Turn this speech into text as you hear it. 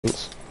Come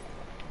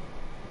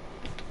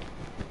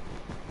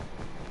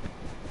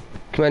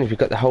on, if you've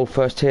got the whole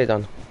first tier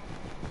done.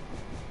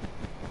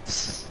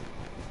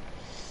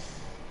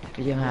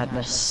 Video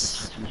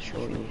madness, I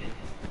assure you.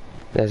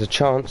 There's a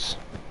chance.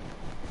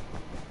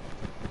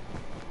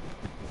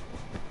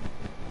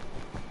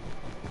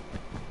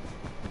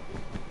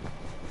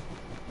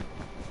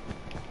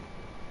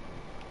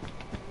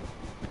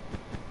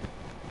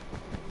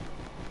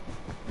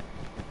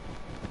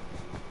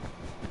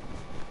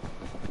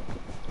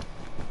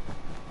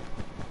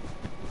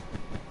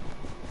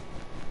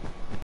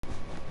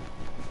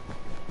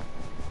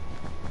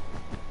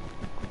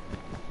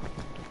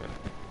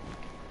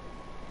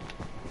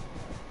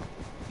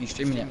 You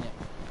streaming it?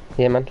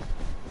 Yeah, man.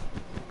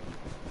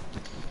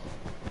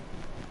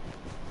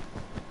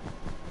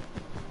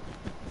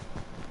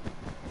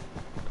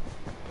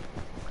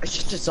 It's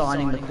just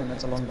designing the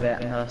corners along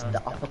there, and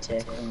the upper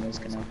tier corner is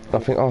gonna. I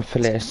think after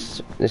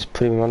this is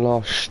probably my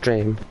last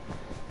stream,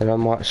 and I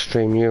might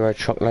stream Euro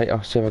Truck later,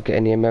 see if I get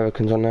any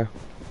Americans on there.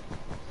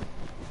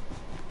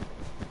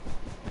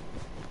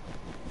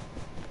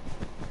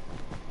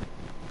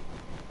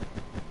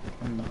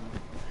 No.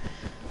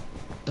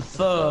 The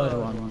third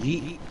one,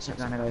 yeet. So we're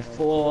gonna go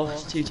 4,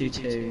 2, 2,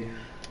 2.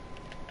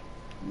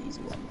 An easy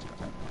one.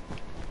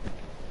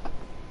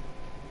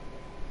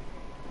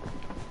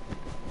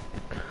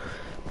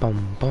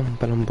 Bum bum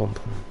bum bum bum.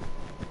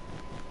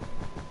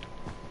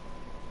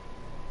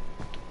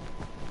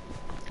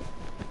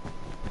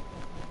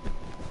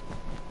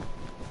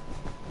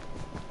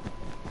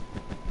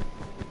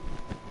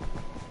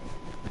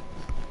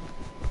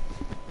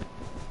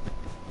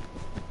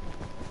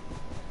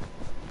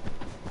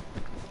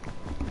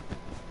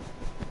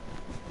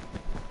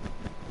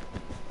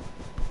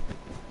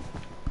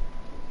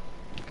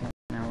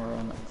 Now we're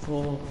on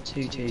 4,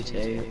 2, 2,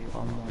 2,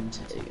 1, 1,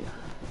 2.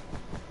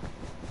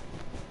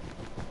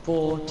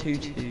 4, 2,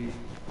 2.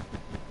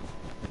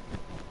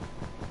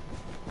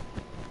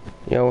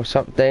 Yo, what's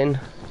up, Dane?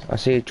 I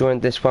see you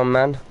joined this one,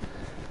 man.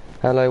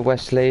 Hello,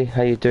 Wesley.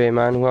 How you doing,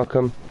 man?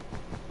 Welcome.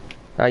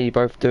 How you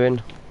both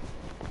doing?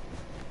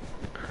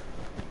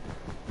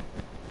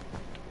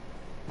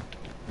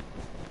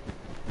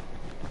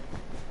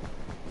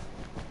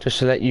 Just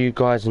to let you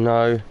guys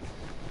know,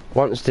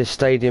 once this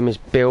stadium is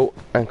built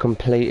and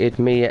completed,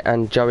 me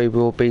and Joey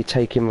will be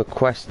taking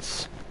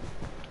requests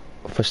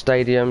for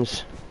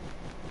stadiums.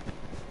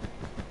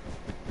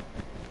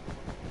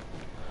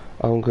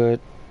 I'm good.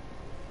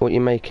 What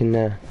you making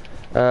there?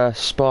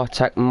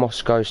 Spartak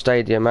Moscow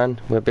Stadium, man.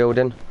 We're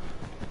building.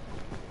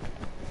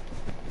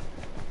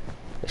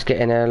 Let's get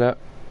in there, look.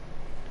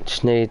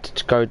 Just need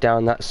to go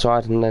down that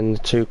side and then the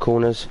two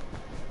corners.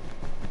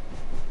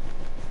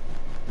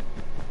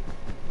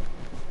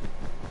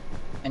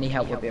 Any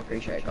help would be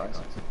appreciated, guys.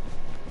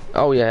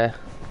 Oh yeah.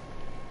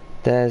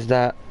 There's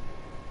that.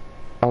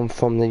 I'm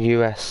from the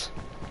US.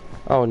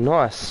 Oh,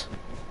 nice.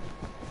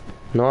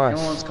 Nice.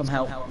 Anyone wants to come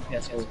help on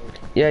PS4?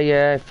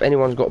 Yeah, if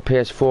anyone's got a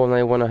PS4 and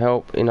they want to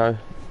help, you know,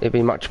 it'd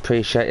be much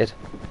appreciated.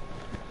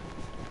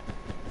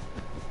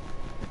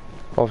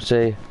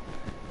 Obviously,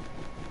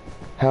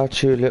 how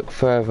to look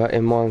further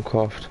in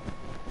Minecraft.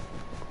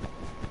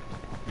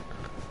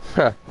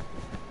 Huh.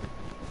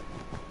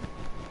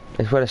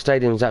 It's where the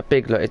stadium's that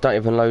big, look, it don't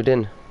even load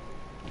in.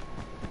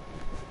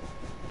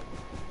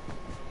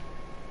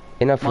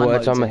 In other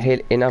words, I'm a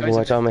hilly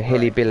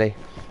billy.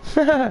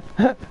 A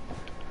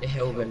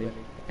hillbilly.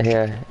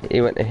 Yeah,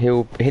 he went to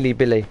hilly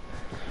billy.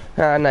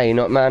 Ah, no, you're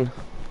not, man.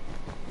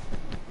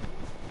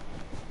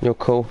 You're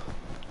cool.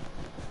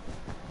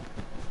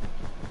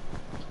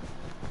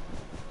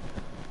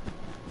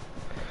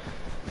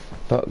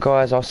 But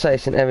guys, I'll say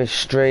this in every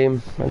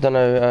stream. I don't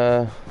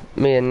know.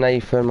 Me and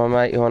Nathan, my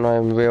mate, who I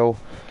know in real,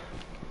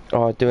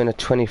 are doing a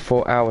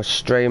 24-hour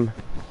stream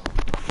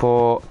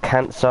for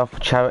cancer for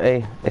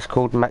charity. It's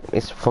called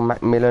It's from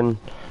Macmillan.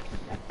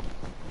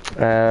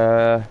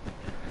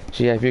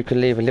 So yeah, if you could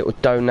leave a little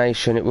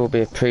donation, it will be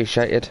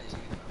appreciated.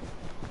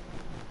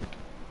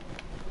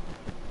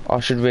 I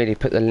should really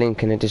put the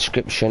link in the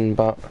description,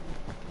 but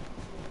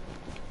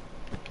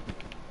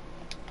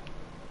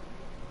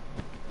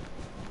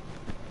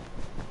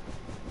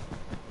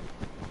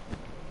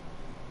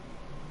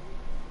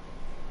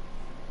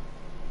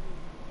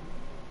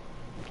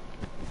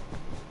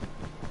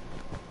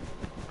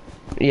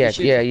yeah,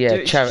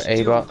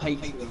 charity, but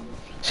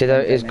see,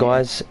 there it is,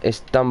 guys. It's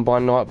done by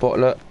Nightbot.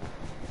 Look,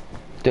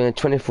 doing a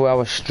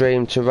 24-hour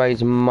stream to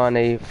raise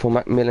money for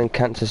Macmillan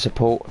Cancer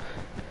Support.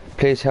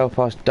 Please help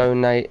us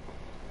donating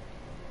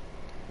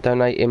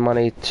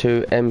money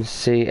to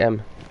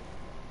MCM.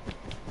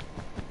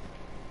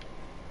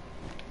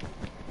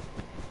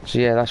 So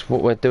yeah, that's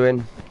what we're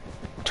doing.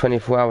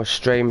 24-hour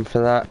stream for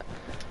that.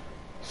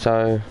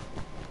 So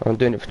I'm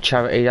doing it for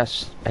charity.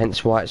 That's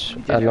hence why it's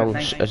a long.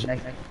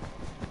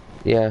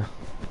 Yeah.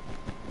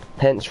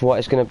 Hence why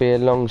it's going to be a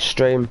long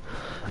stream.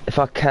 If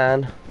I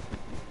can.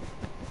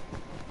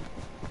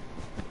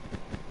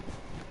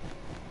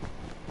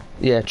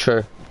 Yeah,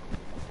 true.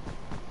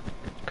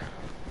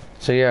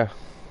 So yeah.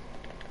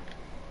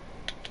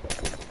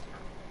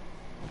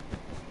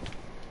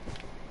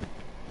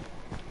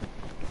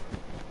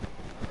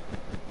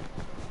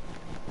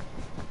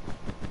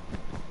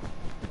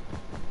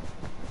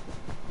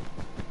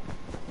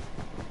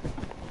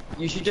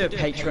 You should do a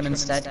Patreon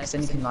instead, because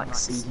then you can like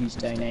see who's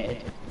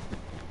donated.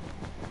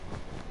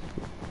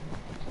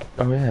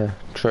 Oh yeah,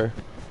 true.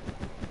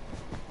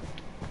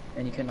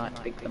 And you can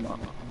like pick them up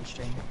on the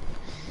stream.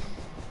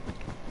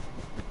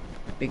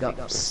 Big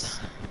ups.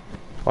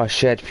 I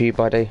shared for you,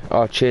 buddy.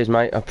 Oh, cheers,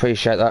 mate. I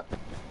appreciate that.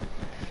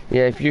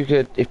 Yeah, if you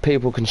could, if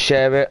people can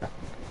share it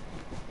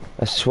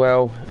as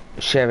well,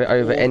 share it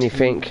over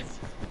anything,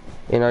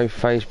 you know,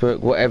 Facebook,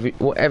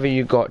 whatever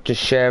you got,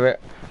 just share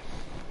it.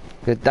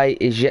 The date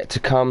is yet to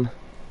come.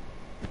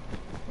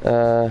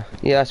 Yeah,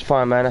 that's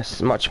fine, man.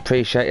 That's much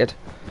appreciated.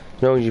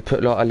 As long as you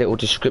put like a little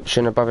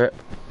description above it,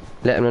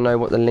 let them know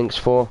what the link's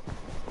for.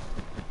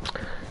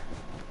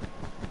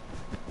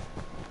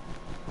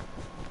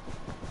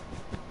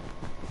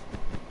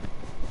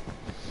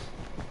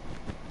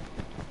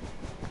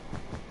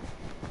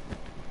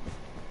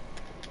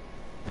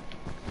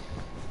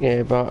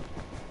 Yeah, but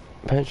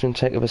pension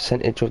take a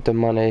percentage of the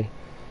money.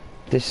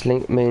 This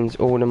link means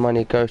all the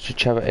money goes to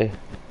charity.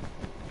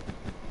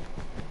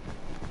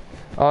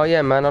 Oh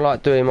yeah, man, I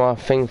like doing my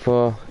thing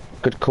for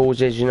good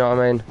causes, you know what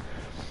I mean?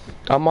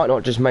 I might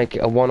not just make it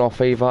a one-off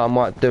either, I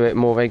might do it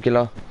more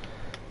regular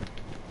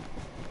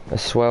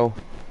as well.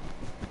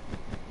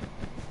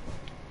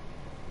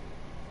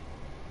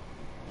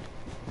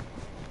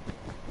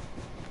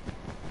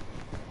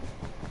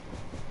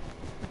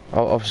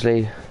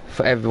 Obviously,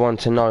 for everyone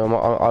to know,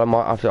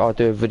 I'll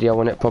do a video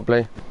on it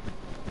probably.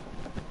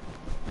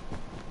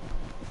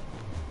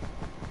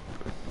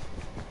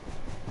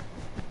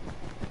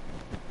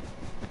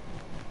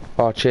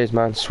 Oh, cheers,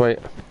 man. Sweet.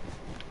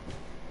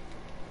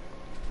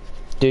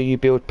 Do you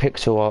build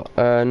pixel art?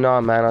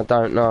 No, man, I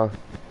don't know.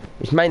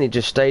 It's mainly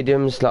just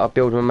stadiums, like I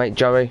build with my mate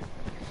Joey.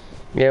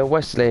 Yeah,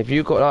 Wesley, have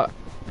you got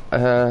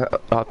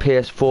like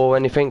PS4 or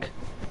anything?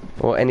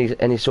 Or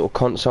any sort of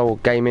console or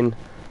gaming?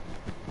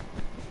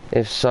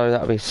 If so,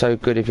 that'd be so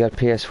good if you had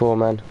PS4,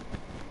 man.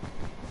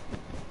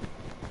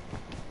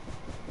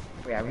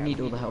 Yeah, we need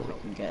all the help we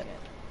can get.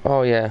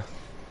 Oh, yeah.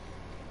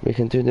 We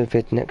can do the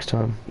vid next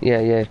time.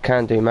 Yeah,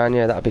 can do, man.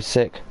 Yeah, that'd be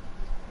sick.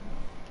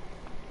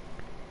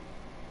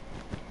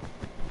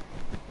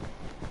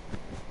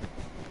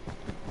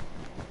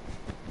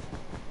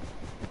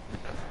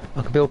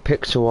 I can build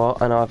pixel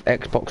art and I have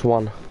Xbox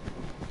One.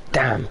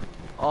 Damn.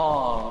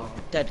 Oh,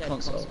 dead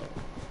console.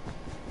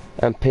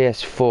 And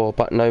PS4,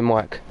 but no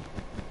mic.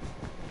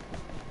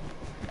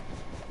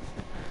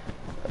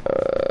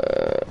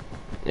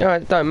 Yeah,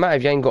 it don't matter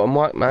if you ain't got a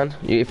mic, man.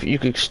 If you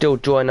could still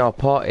join our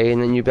party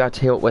and then you'd be able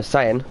to hear what we're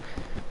saying.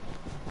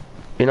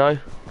 You know?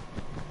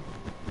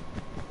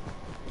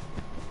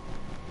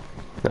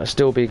 That'd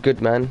still be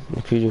good, man.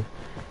 If we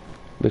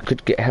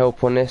could get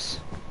help on this.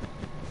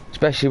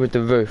 Especially with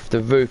the roof.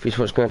 The roof is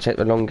what's going to take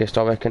the longest,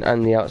 I reckon,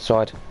 and the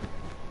outside.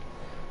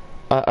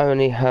 I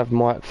only have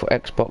mic for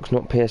Xbox,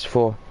 not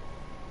PS4.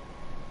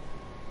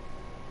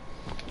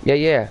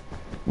 Yeah.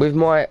 With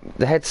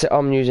the headset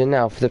I'm using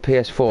now for the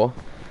PS4,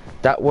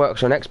 that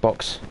works on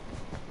Xbox.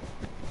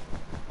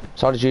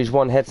 So I just use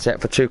one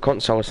headset for two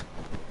consoles.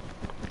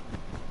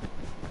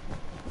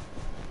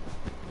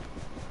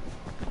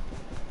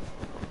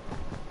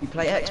 You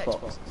play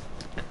Xbox?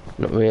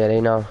 Not really,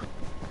 no.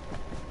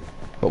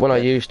 But when I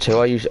used to,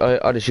 I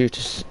just used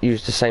to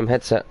use the same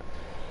headset.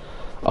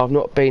 I've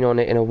not been on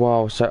it in a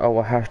while, so I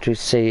will have to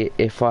see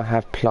if I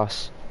have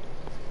Plus.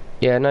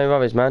 Yeah, no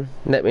worries, man.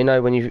 Let me know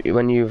when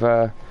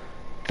you've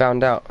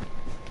found out.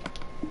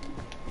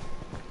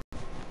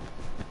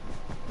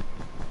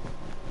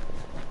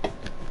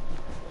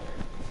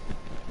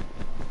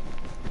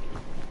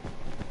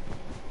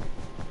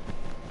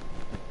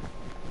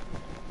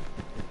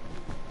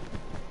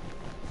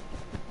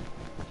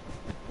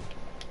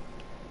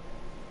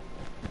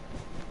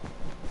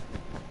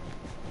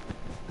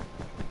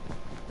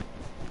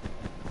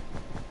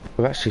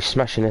 We're actually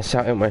smashing this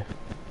out, aren't we?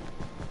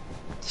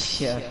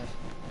 Yeah.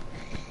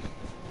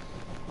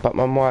 But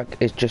my mic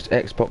is just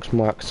Xbox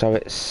mic, so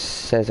it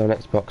says on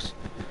Xbox.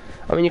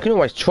 I mean, you can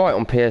always try it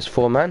on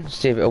PS4, man.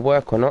 See if it'll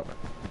work or not.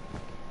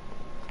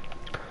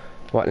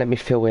 Right, let me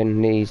fill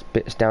in these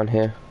bits down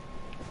here.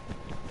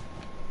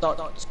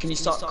 Can you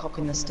start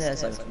copying the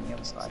stairs over from the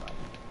other side?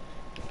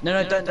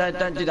 No, don't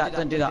do that.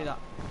 Don't do that.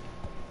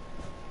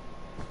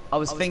 I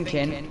was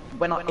thinking,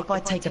 if I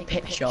take a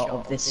picture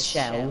of this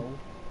shell,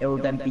 it will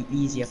then be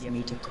easier for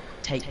me to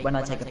take when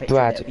I take a picture.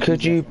 Brad,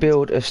 could you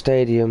build a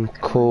stadium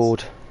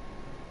called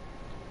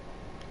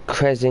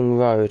Cresing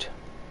Road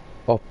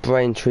or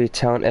Braintree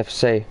Town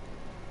FC?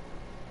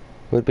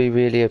 Would be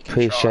really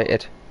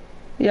appreciated.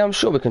 Yeah, I'm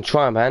sure we can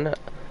try, man.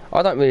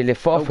 I don't really live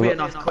far from it.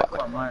 It'll be a nice quick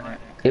one, won't it?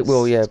 It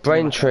will, yeah.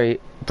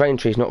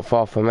 Braintree's not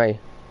far from me.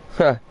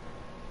 I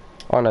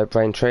know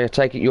Braintree. I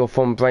take it you're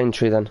from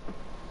Braintree then.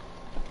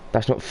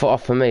 That's not far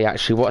from me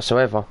actually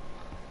whatsoever.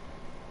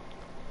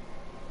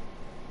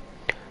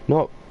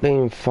 Not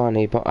being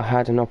funny, but I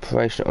had an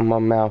operation on my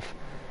mouth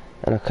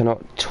and I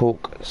cannot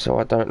talk, so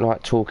I don't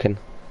like talking.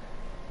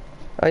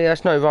 Oh yeah,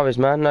 that's no worries,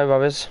 man, no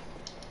worries.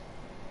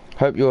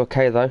 Hope you're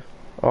okay though,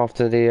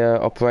 after the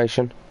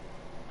operation.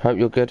 Hope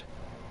you're good.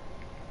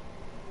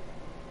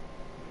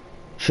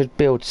 Should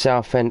build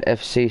Southend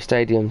FC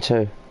Stadium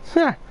too.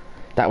 Ha!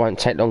 That won't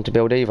take long to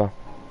build either.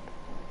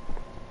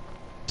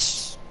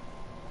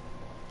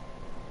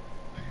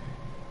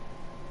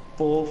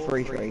 Four,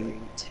 three, three,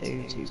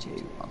 two, two, two,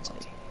 one, two.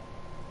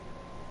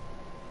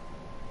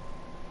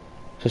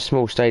 It's a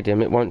small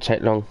stadium, it won't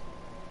take long.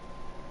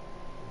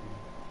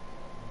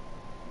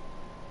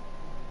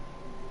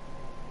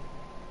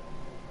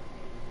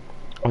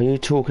 Are you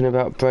talking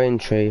about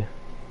Braintree?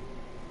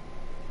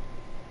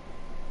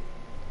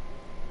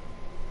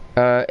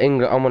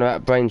 England. I'm on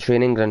about Braintree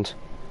in England.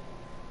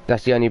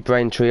 That's the only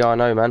Braintree I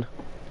know, man.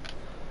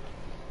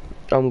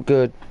 I'm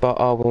good, but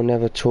I will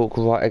never talk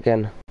right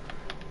again.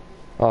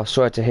 Oh,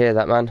 sorry to hear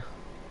that, man.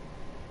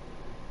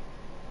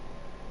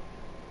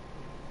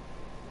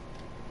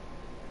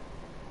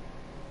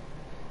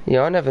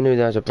 Yeah, I never knew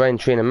there was a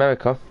Braintree in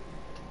America.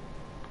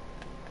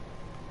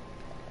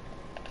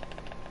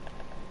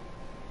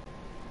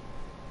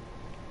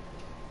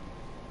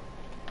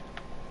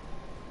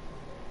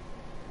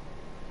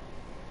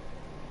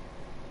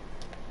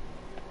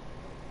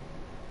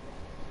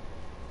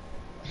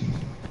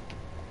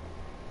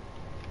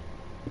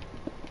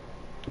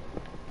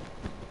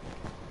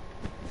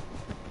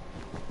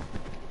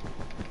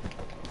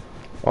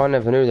 I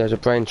never knew there was a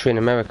Braintree in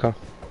America.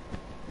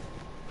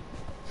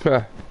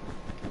 I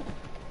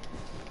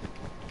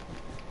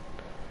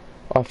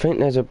think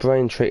there's a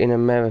Braintree in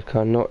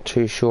America, not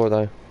too sure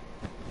though.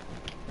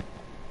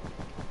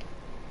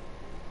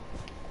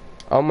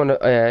 I'm on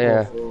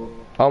yeah.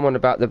 I'm on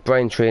about the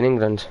Braintree in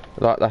England,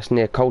 like that's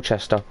near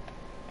Colchester.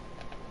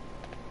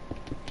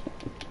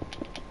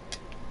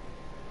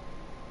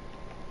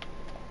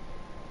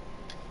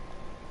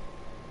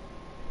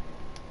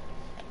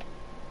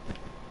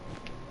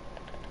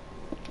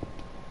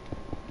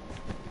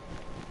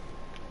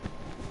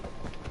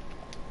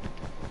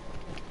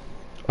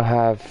 I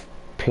have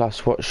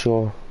plus what's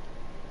your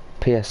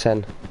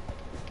PSN?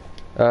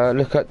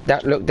 Look at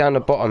that. Look down the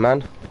bottom,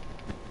 man.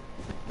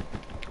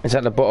 It's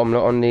at the bottom,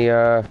 not on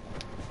the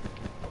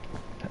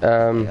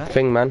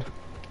thing, man.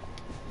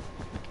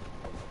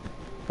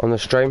 On the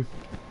stream.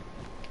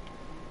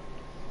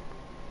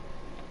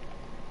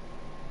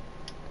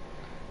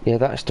 Yeah,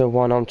 that's the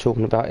one I'm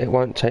talking about. It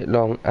won't take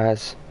long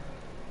as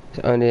it's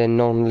only a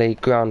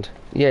non-league ground.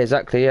 Yeah,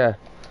 exactly. Yeah,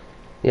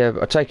 yeah.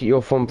 I take it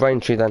you're from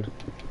Braintree then.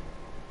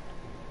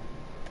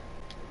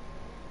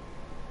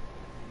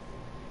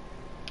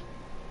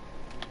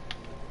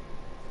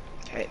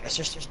 Okay, let's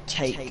just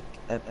take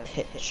a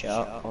picture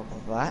of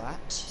that.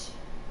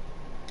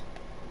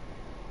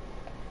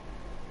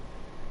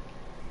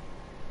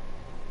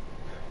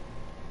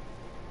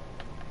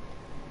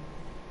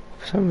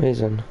 For some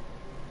reason.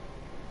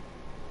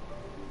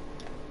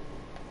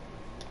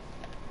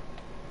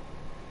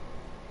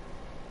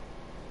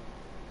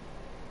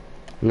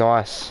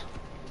 Nice.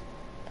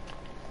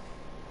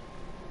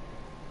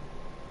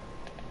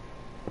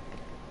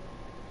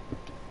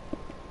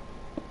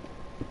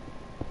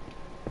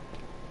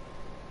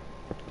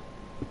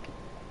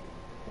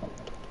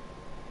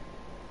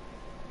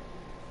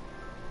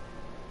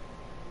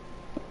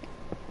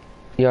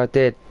 Yeah, I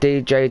did.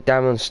 DJ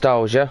Damon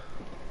Styles, yeah?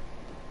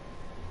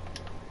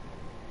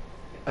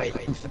 Wait,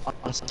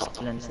 I'll start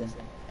blending.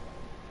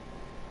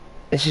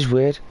 This is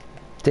weird.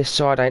 This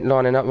side ain't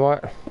lining up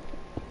right.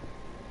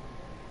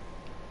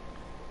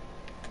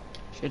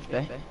 Should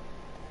be.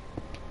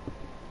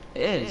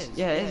 It is.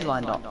 Yeah, it is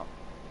lined up.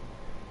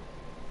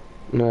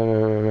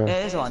 No.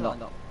 It is lined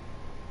up.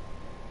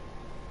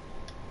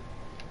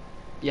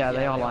 Yeah,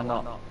 they are lined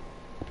up.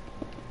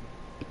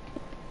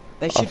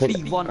 They should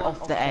be one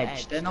off the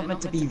edge. They're not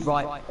meant to be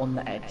right on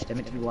the edge. They're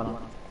meant to be one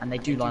off. And they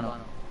do line up,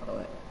 by the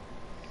way.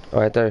 Oh,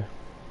 I do.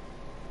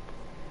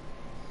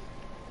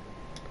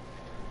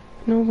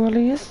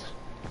 Nobody is.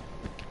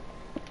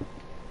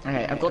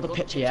 Okay, I've got the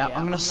picture, yeah.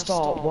 I'm gonna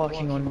start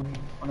working on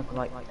one of the,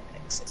 like,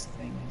 exit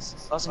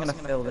things. First I'm gonna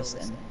fill this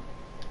in.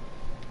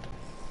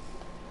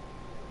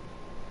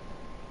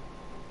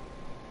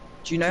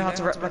 Do you know how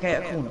to replicate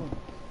a corner?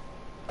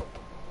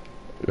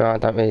 No, I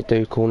don't really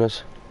do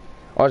corners.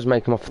 I just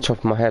make them off the top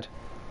of my head.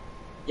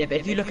 Yeah, but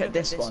if you look at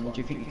this one, do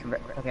you think you can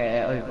replicate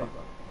it over?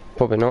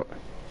 Probably not.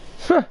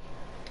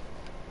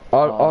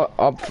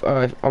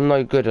 I'm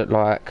no good at,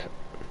 like,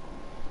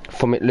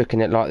 from it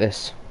looking at it like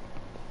this.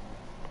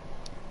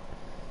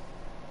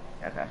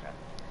 Okay.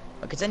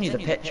 I could send you the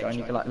picture and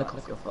you can, like, look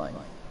off your phone.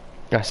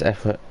 That's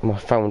effort. My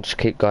phone will just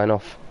keep going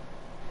off.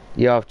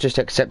 Yeah, I've just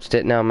accepted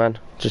it now, man.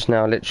 Just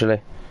now,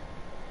 literally.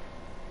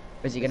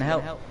 Is he gonna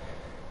help?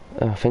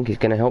 I think he's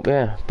going to help,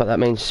 yeah. But that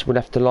means we'll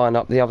have to line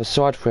up the other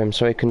side for him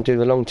so he can do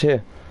the long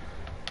tier.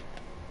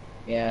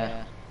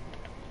 Yeah.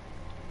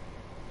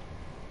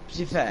 To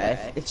be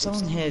fair, if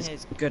someone here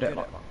is good at,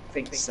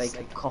 thinks they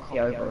could copy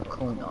over a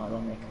corner,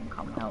 then they can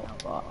come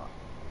out, but...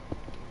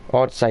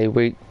 I'd say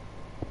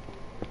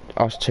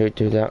us two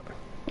do that.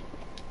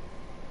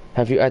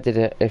 Have you added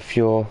it if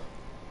you're...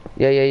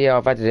 Yeah,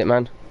 I've added it,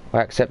 man. I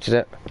accepted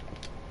it.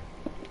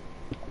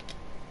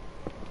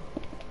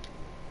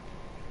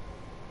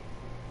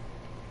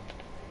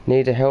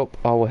 Need a help?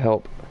 I will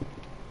help.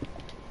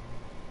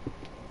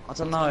 I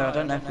don't know. I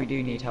don't know if we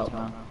do need help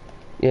now.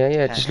 Yeah,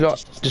 yeah. Okay,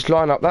 Just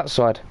line up that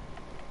side.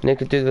 And you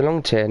could do the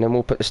long tier, and then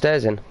we'll put the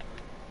stairs in.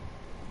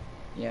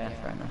 Yeah,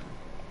 fair enough.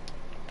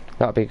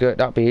 That'd be good.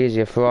 That'd be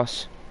easier for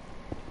us.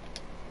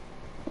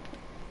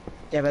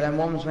 Yeah, but then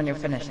once when you're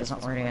finished, there's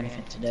not really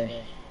anything to do.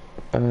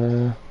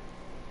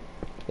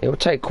 It will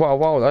take quite a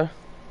while though.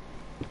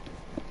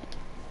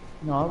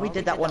 No, we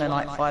did that one in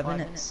like 5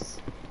 minutes.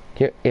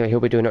 Yeah,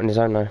 he'll be doing it on his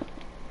own though,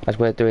 as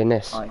we're doing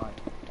this. Oh,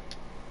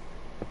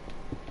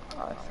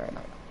 fair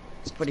enough.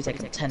 It's probably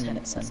taken 10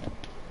 minutes then.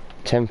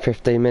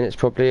 10-15 minutes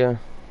probably, yeah.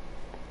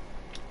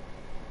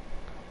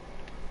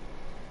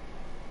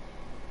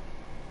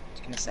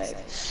 Just gonna save.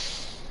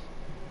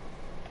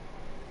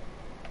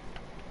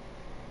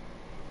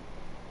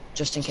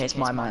 Just in case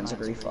my mind's a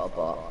groofer,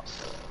 but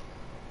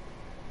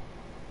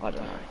I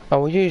don't know. I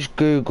will use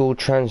Google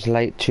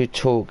Translate to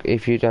talk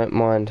if you don't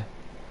mind.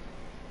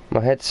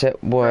 My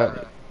headset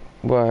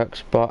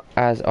works, but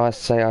as I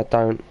say, I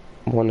don't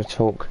want to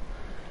talk.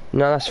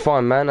 No, that's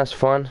fine, man. That's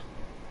fine.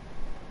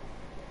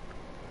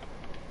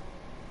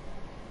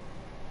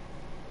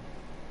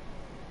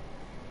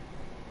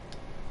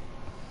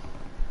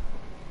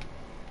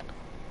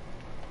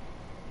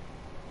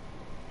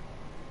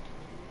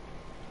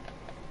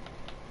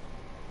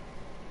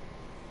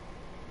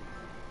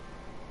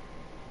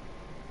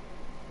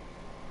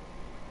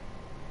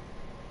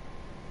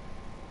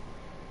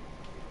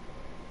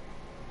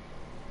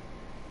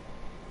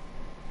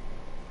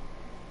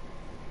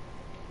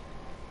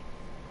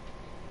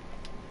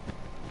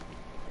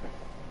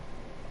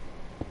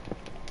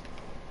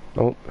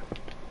 Oh.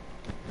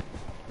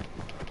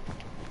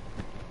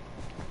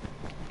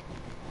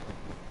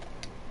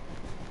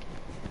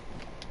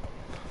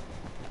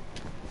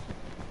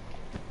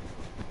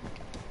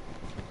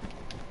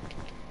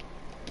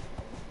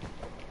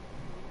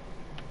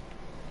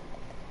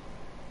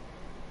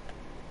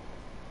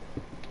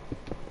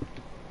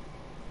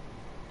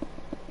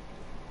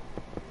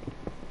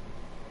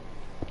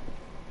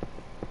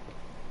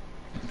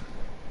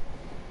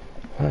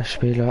 That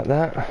should be like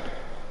that.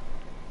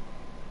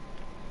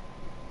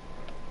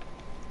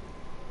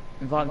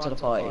 Invite him to the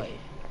party.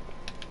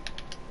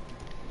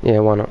 Yeah,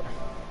 why not?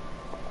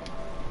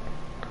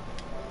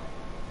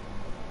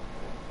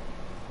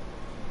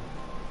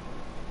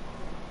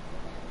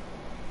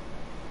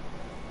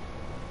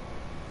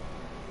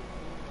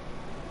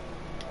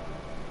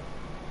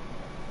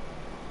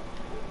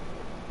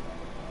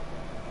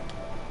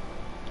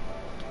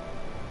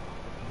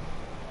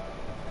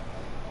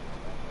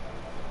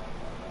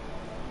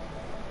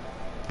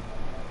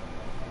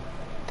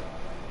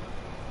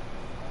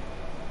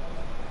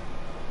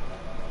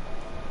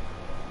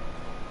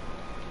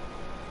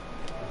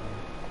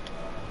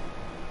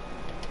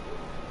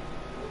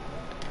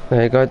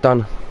 There you go,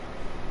 done.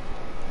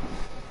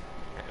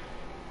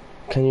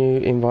 Can you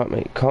invite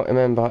me? Can't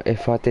remember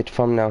if I did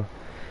thumbnail.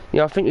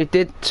 Yeah, I think you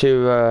did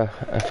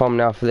a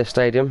thumbnail for this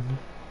stadium.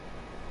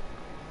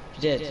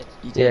 You did?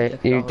 You Yeah,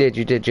 did?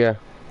 you did, yeah.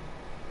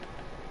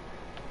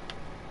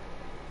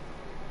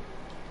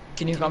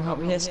 Can you come help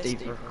me here, Steve,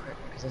 real quick?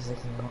 Because this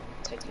is not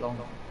take long.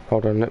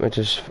 Hold on, let me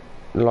just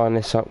line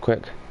this up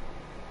quick.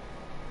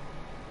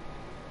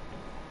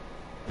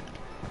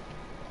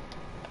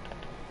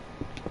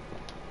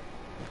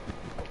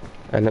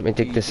 And let me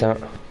dig this out.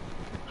 Hello,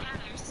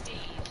 Steve.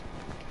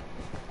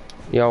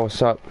 Yo,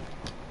 what's up?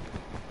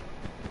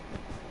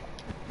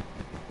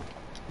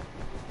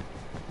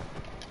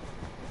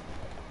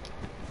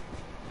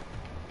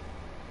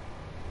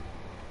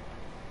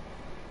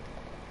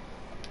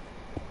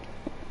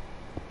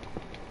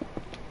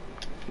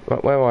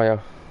 Right, where are you?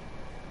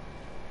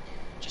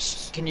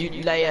 Just, can you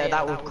layer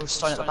that with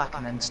stone at the back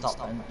and then stop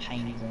and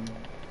paint and...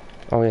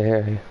 Oh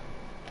yeah, here.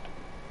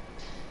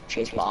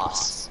 Cheers,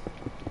 boss.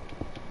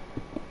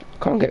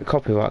 Can't get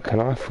copyright, can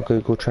I, for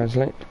Google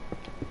Translate?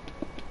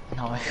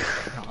 No.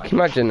 Can you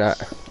imagine that?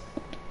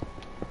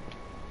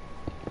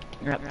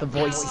 The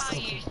voice How are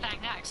is... you?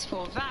 Thanks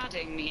for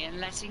vadding me and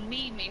letting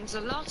me means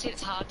a lot.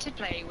 It's hard to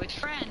play with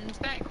friends.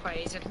 Back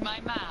ways of my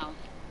mouth.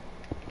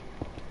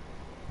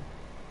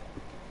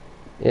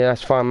 Yeah,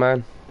 that's fine,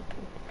 man.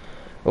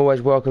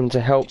 Always welcome to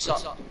help.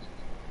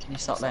 Can you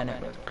start laying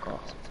it with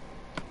glass?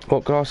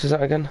 What glass is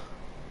that again?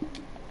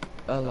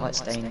 Light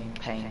stain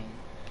paint.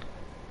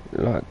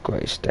 Light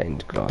grey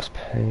stained glass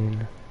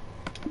pane.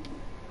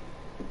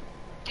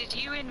 Did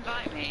you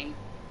invite me?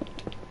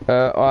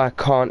 I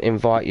can't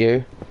invite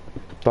you,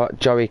 but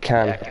Joey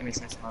can. Yeah, give me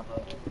some time.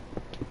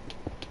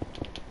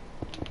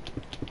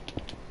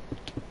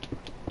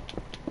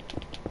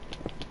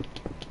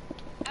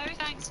 Oh,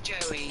 thanks,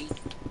 Joey.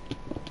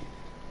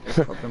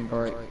 No problem,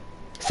 bro.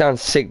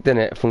 Sounds sick, doesn't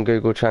it, from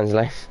Google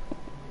Translate?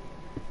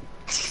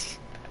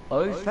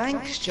 Oh,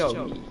 thanks,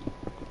 Joey.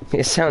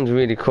 It sounds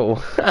really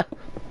cool.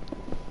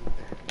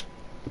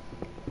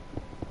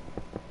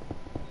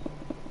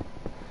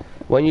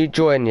 When you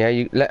join, yeah,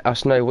 you let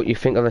us know what you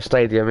think of the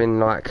stadium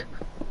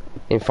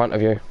in front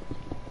of you.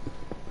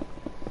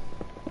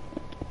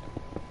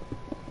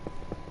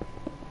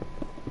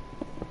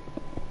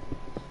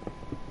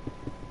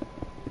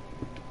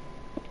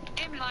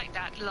 like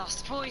that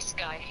lost voice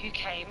guy who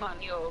came on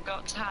Your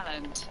Got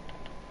Talent.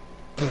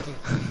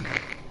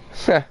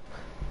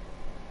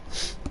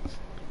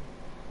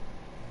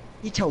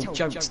 He told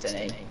jokes,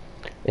 didn't he?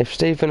 If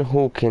Stephen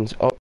Hawkins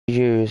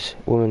use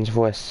woman's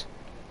voice.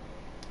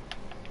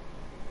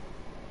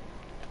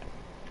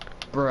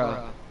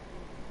 Bruh.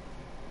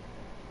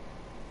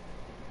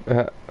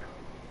 Uh,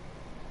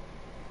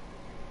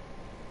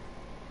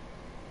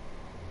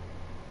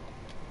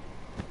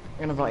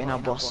 I'm gonna invite in our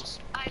boss.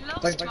 I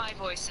lost my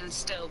voice and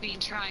still been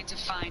trying to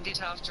find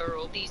it after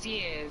all these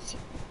years.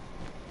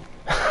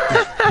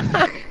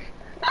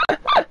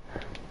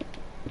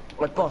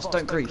 Like, boss,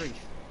 don't grief.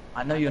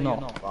 I know you're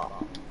not, but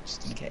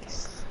just in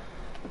case.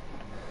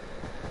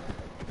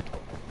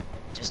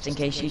 Just in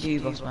case you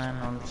do, boss man,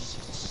 I'm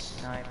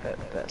just... No,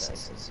 but say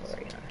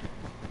sorry, you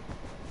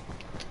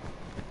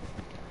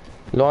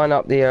know. line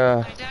up the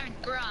I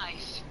don't gripe.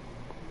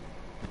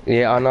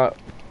 Yeah, I know.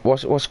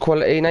 What's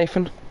quality,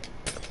 Nathan?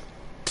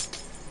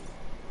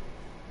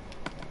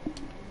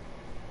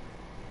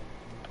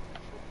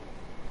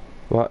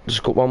 Right,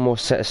 just got one more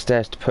set of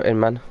stairs to put in,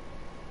 man.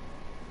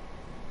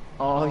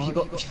 Oh, you've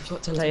got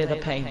to layer the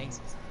paint.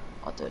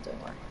 I'll do it,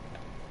 don't worry.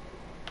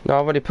 No,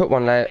 I've already put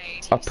one layer.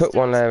 I put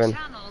one layer in.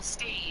 Channel,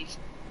 Steve.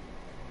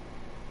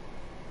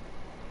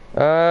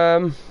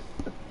 To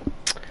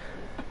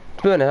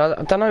be honest,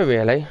 I don't know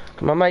really.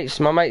 My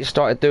mates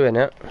started doing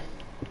it,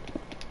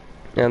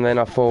 and then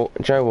I thought,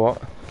 do you know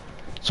what?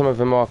 Some of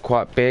them are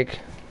quite big,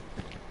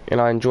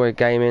 and I enjoy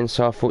gaming,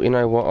 so I thought, you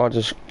know what? I'll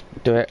just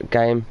do it.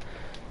 Game,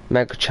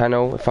 mega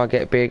channel. If I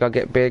get big, I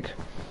get big.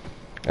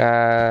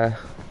 Yeah.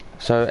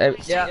 Yeah.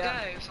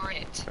 Go for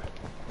it.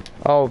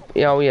 Oh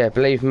yeah,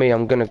 believe me,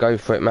 I'm gonna go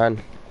for it, man.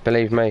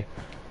 Believe me.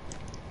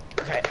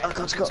 Okay, I've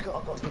got to go.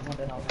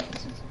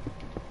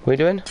 What are you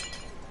doing?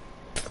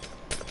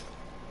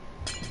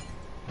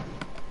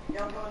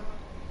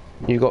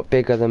 You got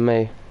bigger than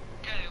me.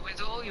 Go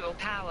with all your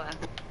power.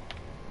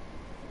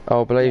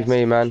 Oh, believe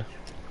me, man.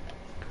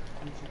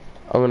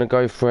 I'm gonna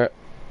go for it.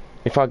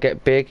 If I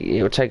get big,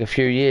 it will take a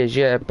few years,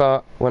 yeah,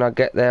 but when I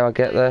get there, I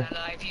get there.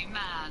 Alive, you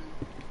man.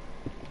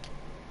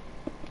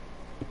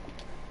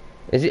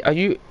 Is it? Are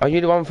you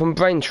the one from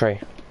Braintree?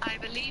 I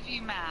believe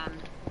you, man.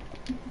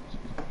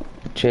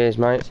 Cheers,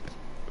 mate.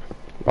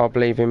 I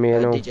believe in me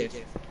and all. DJ,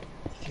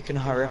 if you can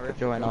hurry up and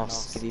join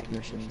us, give you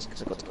permissions,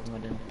 because I've got to come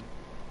in.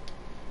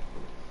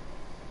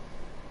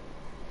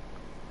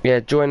 Yeah,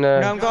 join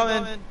the. No, I'm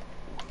coming.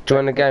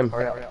 Join the game.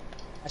 Hurry up.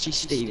 Actually,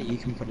 Steve, you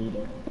can probably do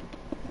it.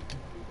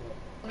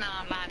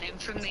 Nah, man, I'm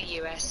from the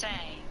USA.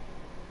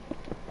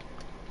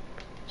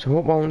 So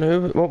what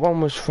one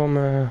was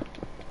from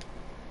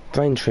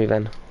Braintree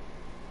then?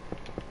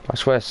 I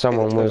swear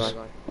someone was.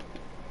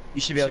 You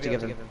should be able to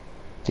give him.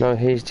 No,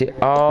 he's the.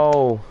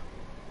 Oh.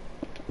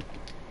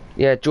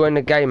 Yeah, join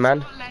the game, man.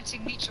 Before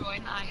letting me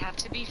join, I have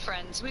to be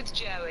friends with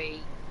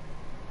Joey.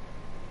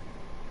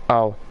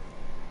 Oh.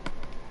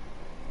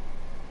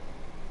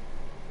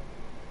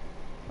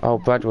 Oh,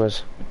 Brad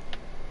was.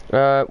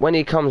 When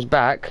he comes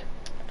back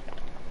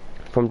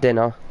from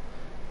dinner,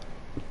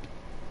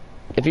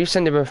 if you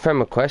send him a friend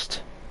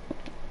request,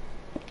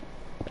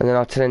 and then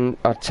I'll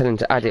tell him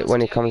to add it when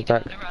he comes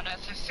back. Down the runner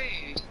for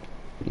food.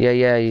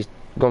 Yeah, he's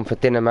gone for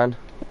dinner, man.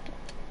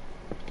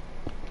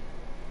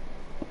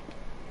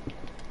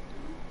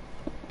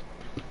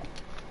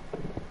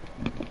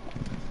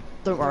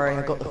 Don't worry,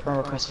 I got the friend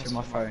request from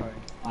my phone.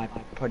 I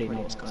probably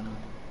know what's going on.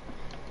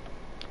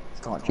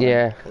 Can't join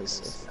Yeah.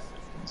 because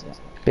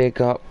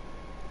Big up.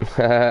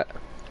 Good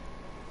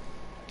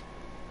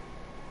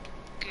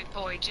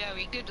boy,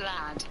 Joey. Good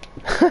lad.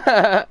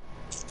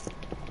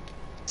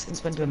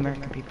 Since when do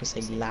American people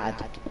say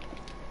lad?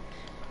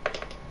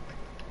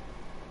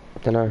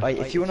 Dunno. Right,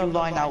 if you want to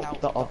line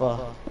out the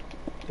other...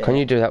 Can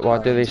you do that while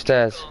I do these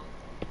stairs?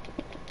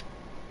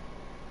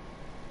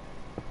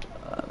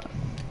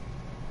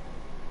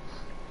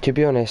 To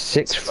be honest,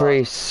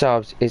 6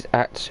 subs is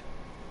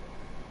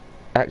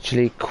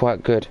actually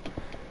quite good.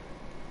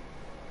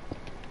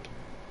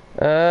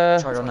 Try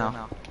it on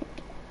now.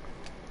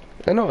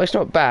 It's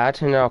not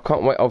bad. You know, I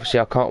can't wait. Obviously,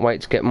 I can't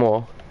wait to get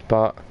more.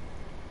 But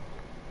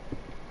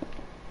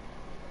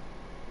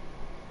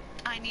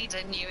I need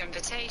a new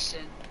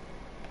invitation.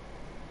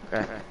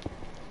 Okay.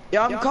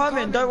 Yeah, I'm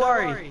coming. Don't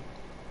worry.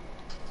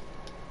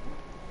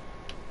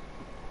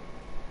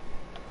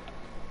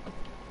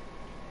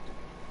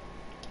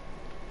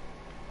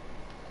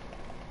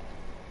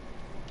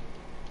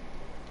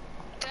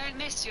 Don't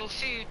miss your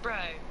food, bro.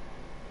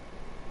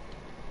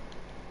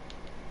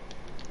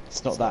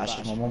 It's not that.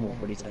 Actually, my mum will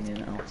probably turn you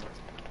in out.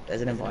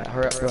 There's an invite.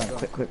 Hurry up, run.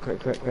 Quick.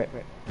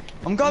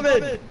 I'm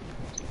coming.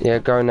 yeah,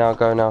 go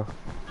now.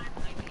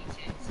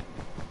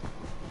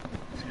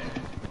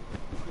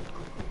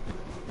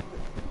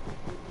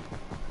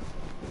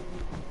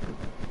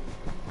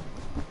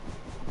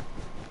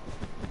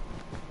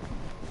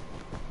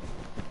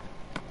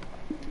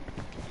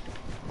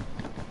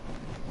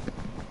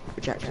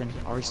 Rejection.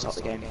 I'll restart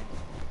the game.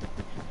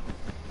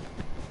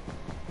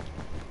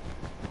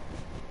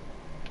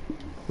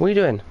 What are you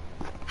doing?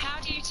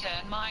 How do you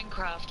turn my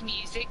Minecraft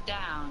music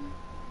down.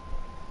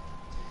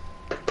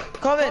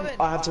 Colin!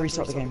 I have to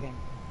restart the game.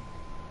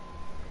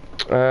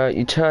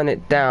 You turn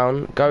it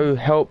down, go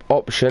help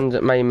options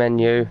at main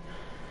menu,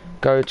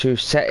 go to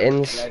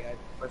settings,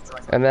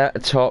 and then at the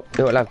top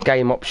it will have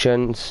game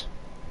options.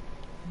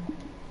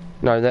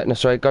 No,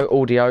 sorry, go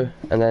audio,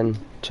 and then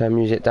turn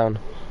music down.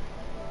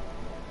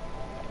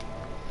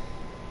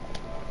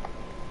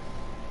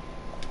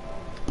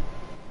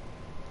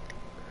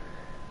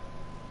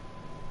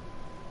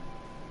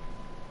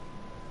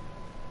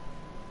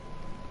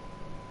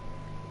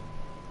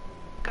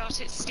 Got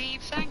it,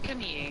 Steve,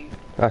 thanking you.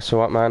 That's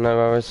alright, man, no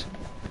worries.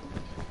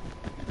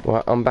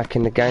 Right, I'm back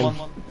in the game.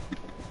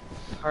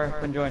 Hurry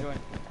up and join.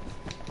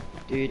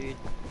 Dude,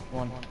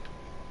 one.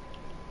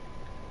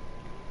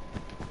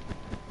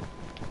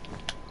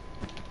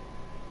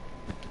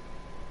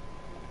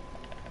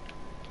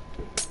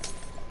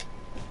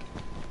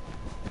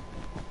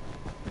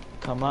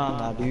 Come on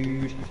now,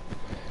 dude.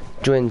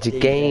 Join the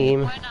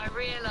game. When I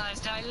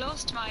realised I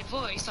lost my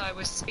voice, I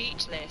was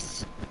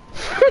speechless.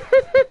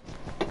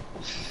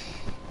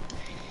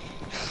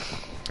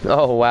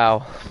 Oh,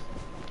 wow.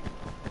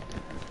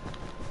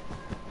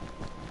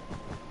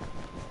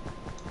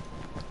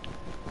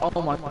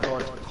 Oh my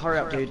god. Hurry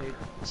up, dude.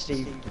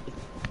 Steve.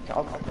 You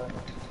got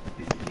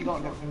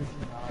no permission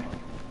now.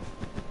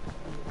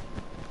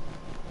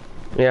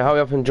 Yeah, hurry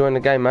up and join the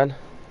game, man.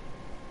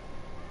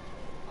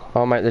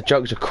 Oh, mate, the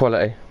jugs are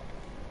quality.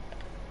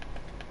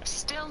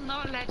 Still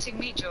not letting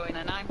me join,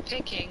 and I'm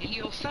picking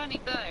your funny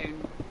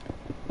bone.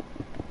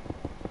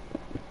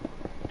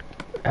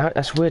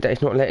 That's weird that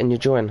it's not letting you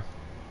join.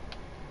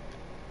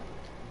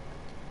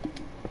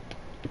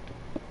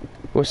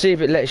 We'll see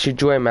if it lets you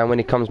join, man, when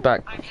he comes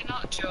back. I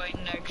cannot join,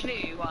 no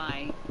clue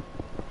why.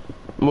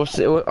 We'll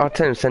see. I'll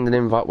tell him to send an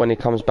invite when he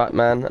comes back,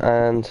 man,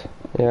 and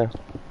yeah.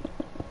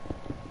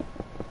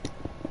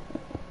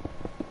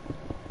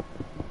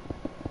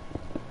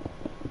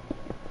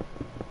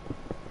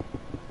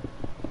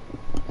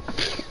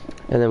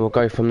 And then we'll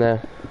go from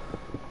there.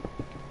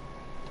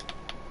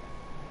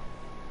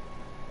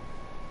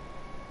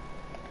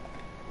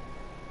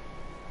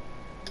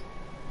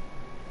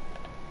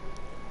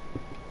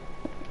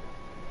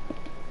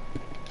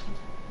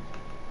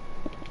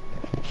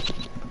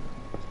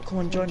 Come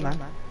on, join, man.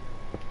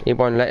 He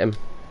won't let him.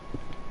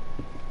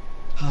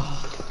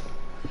 I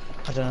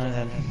don't know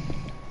then.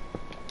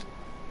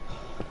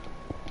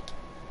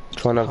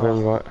 Try another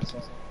invite.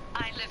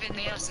 I live in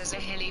the us as a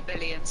hilly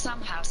billy and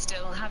somehow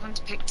still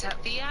haven't picked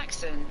up the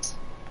accent.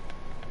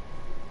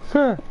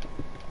 Huh.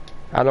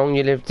 How long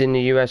you lived in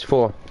the US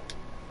for?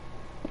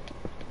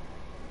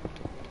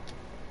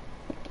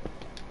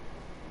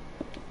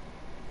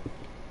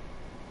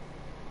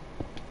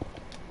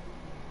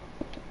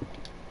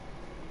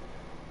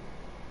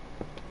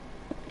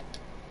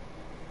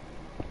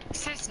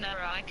 Cisner,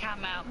 I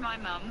come out my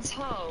mum's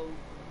hole.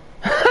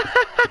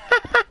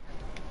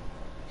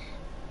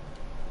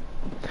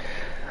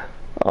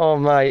 Oh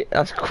mate,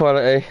 that's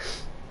quality.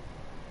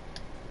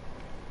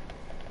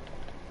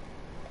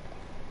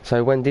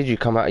 So when did you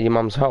come out of your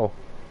mum's hole?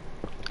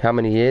 How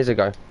many years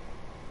ago?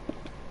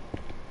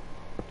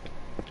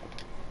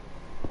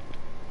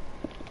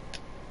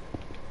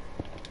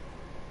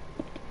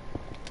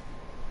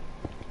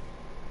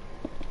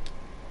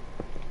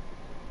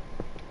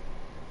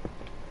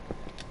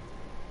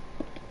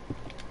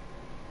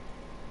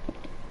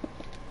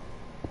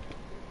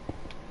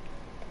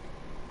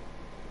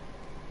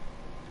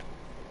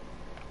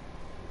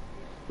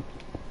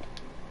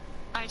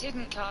 I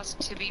didn't ask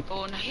to be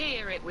born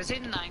here, it was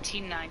in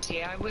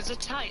 1990. I was a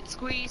tight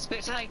squeeze,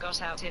 but I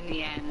got out in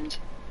the end.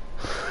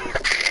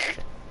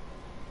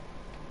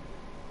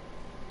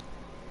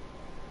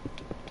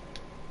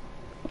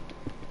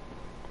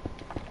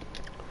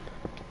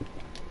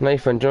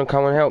 Nathan, do you want to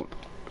come and help?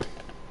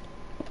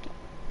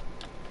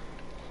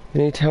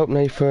 You need help,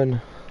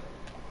 Nathan.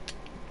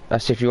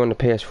 That's if you're on the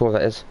PS4,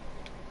 that is.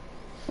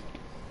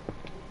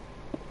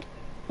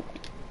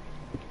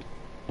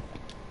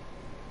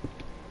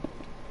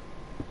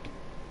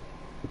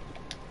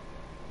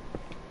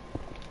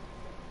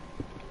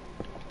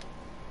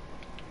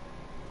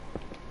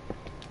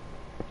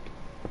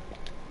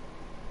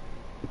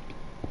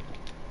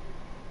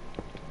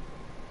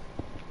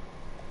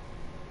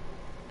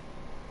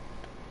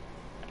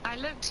 I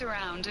looked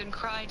around and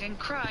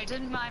cried,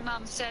 and my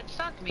mum said,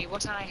 "Fuck me,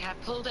 what I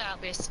have pulled out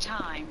this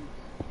time."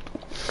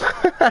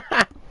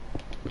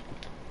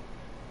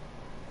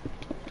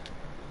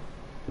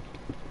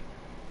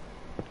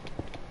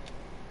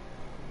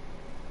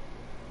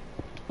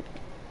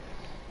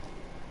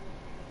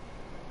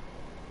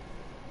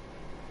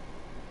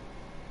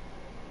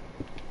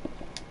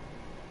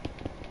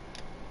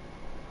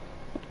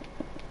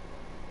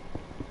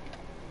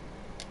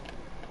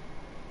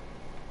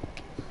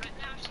 But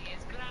now she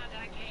is glad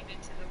I came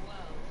into the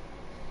world.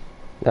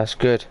 That's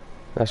good.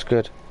 That's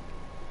good.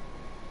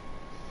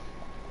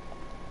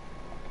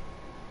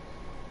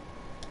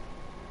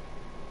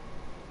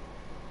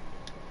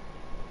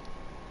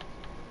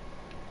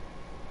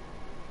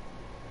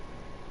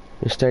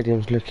 It's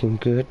stadium's looking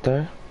good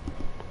though.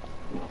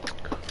 All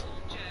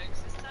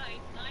jokes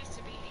aside, nice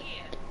to be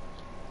here.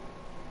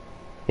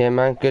 Yeah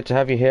man, good to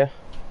have you here.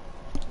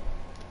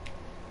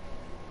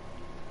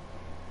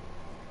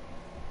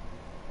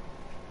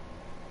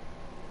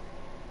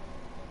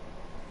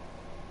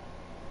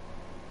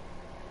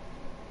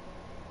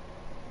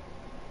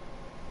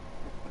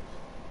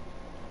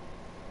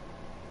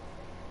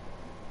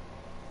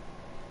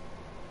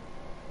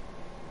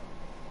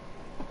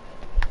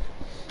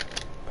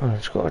 Oh, I've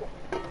just got to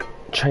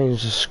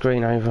change the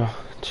screen over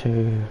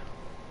to...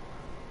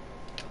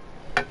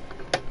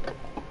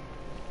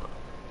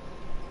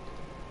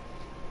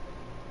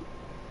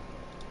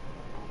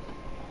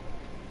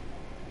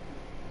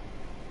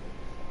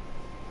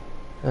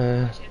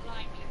 What's it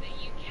like in the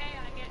UK?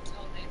 I get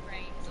told it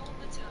rains all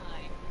the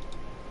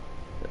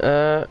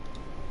time.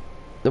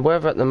 The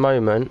weather at the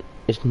moment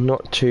is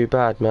not too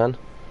bad, man.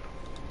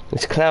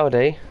 It's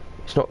cloudy,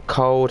 it's not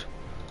cold,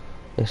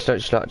 it's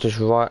just like just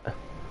right.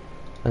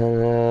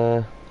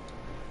 And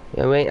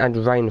yeah, we ain't had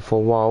rain for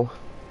a while.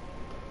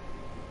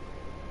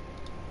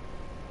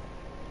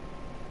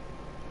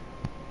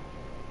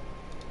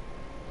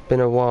 Been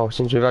a while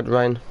since we've had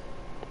rain.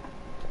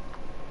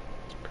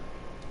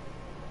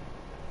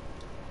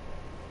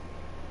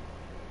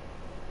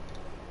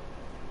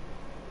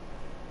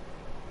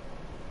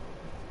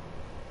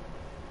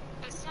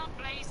 The sun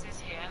blazes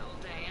here all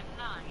day and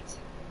night.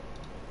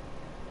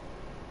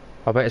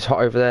 I bet it's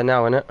hot over there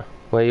now, isn't it?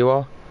 Where you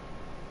are?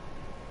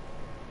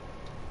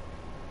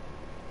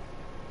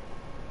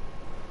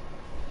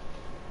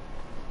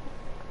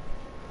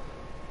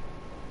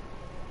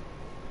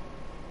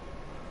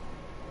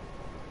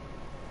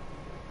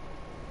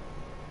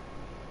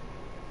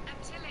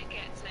 Until it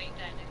gets late,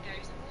 then it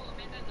goes warm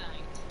in the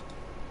night.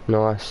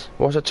 Nice.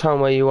 What's the time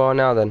where you are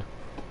now then?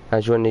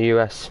 As you're in the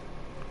US?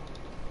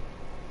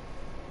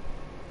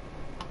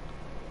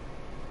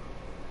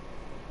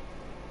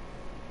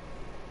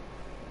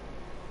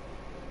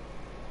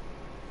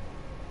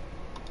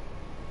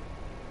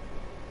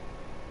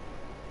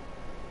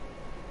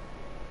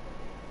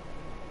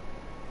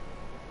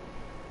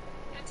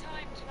 The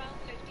time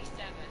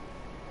 12:57.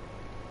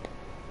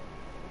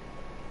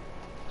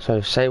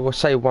 So say we'll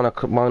say 1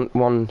 p.m. The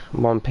time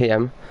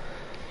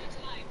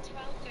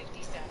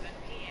 12:57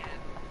 p.m.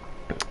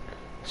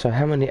 So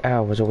how many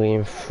hours are we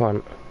in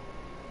front?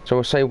 So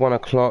we'll say 1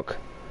 o'clock.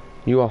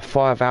 You are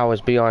 5 hours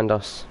behind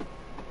us. In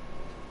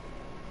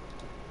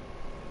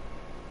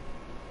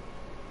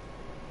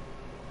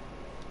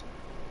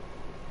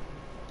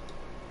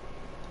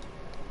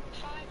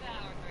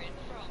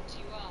front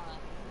you are.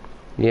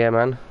 Yeah,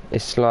 man.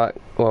 It's like,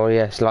 well,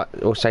 yeah, it's like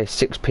we'll say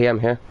 6 p.m.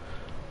 here.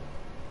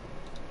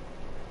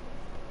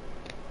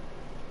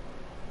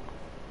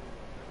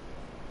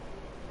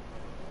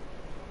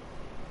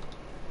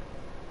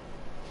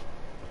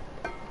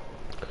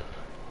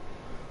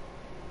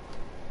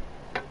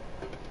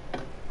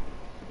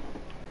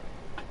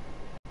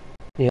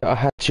 Yeah, I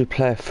had to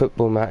play a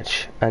football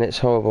match and it's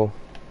horrible.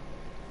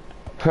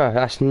 Huh,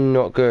 that's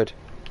not good.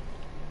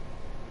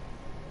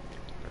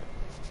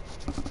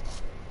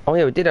 Oh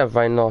yeah, we did have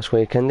rain last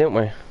weekend, didn't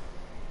we?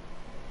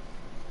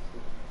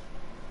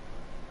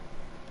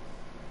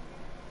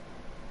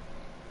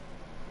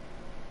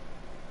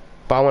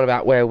 But I want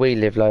about where we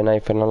live though,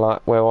 Nathan, and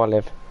like where I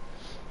live.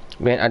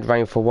 We ain't had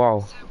rain for a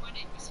while. So when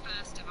it was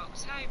 1st of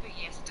October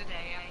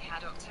yesterday, I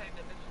had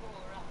October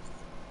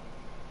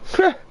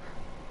before us.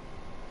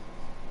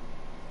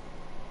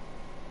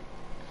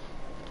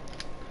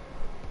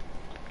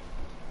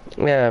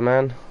 Yeah,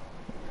 man.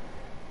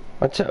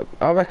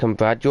 I reckon,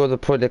 Brad, you're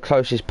probably the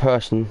closest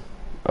person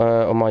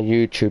on my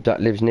YouTube that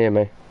lives near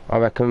me. I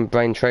reckon,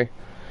 Braintree.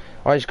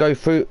 I just go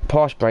through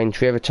past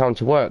Braintree every time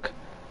to work.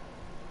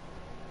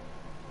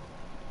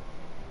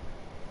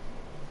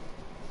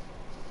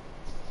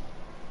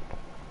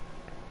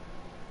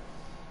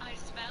 I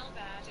smell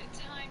bad. At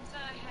times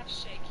I have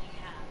shaky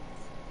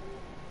hands.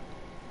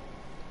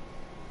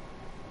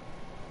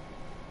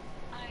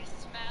 I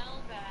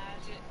smell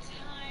bad. At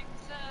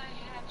times I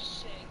have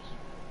shaky.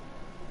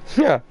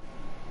 Yeah.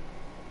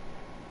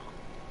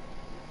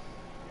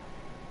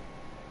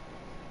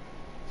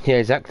 Yeah,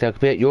 exactly. I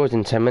could be at yours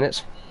in 10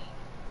 minutes.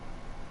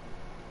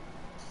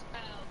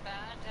 Smell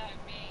bad,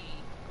 don't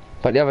me.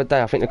 But the other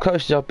day, I think the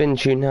closest I've been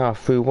to you now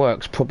through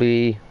work's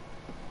probably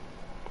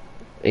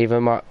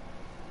either my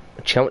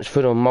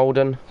Chelmsford or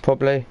Malden,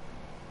 probably.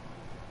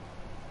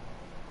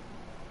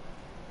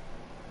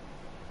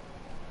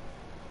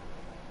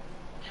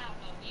 How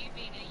long you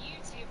been a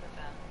YouTuber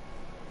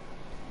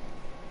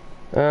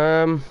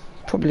then?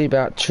 Probably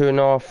about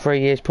 2.5, 3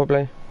 years,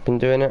 probably. Been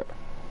doing it.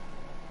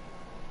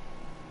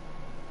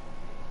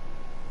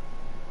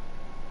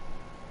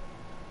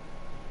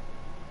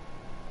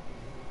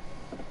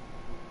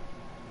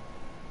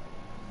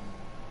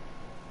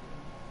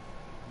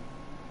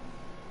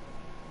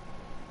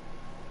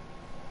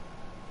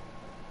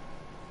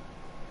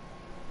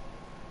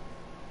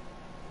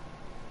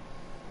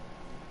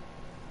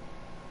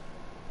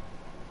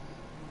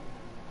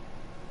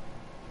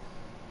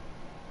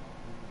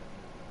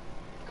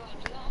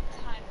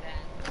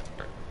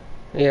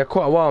 Yeah,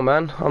 quite a while,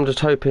 man. I'm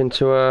just hoping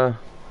to,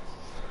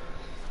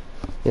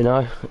 you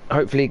know,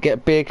 hopefully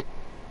get big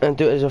and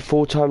do it as a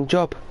full-time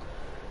job.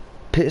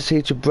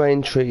 Pitsea to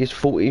Braintree is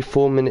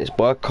 44 minutes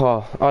by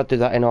car. I'd do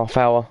that in half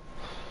hour.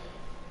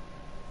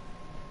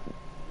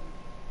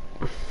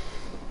 2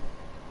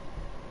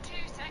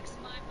 secs,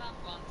 my mum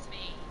wants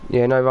me.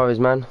 Yeah, no worries,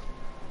 man.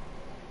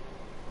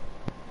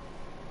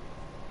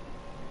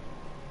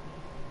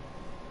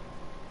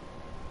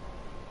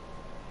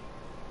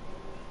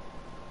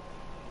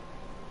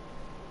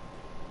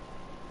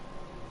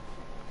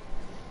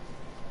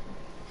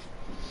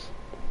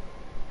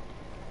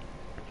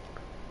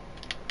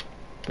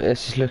 But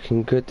this is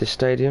looking good, this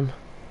stadium.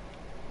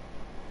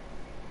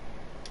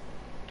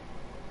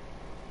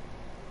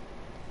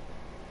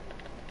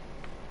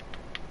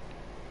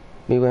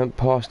 We went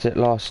past it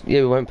last...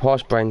 Yeah, we went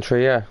past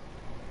Braintree, yeah.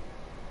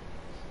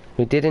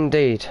 We did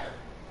indeed.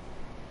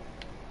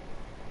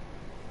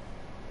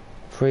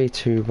 3,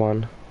 2,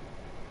 1.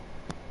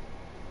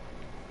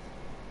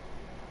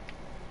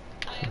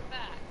 I am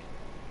back.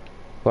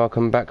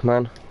 Welcome back,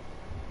 man.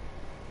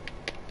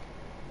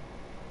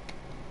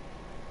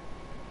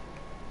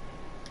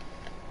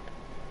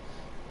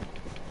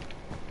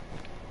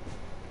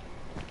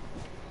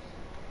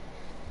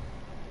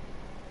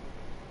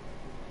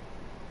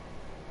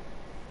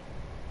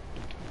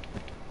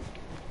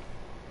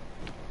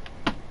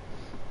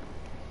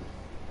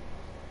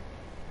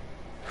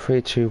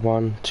 Three, two,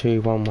 1,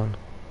 2, 1, 1.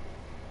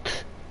 Do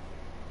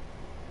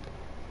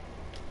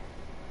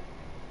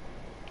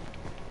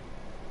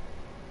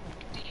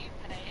you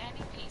play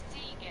any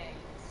PC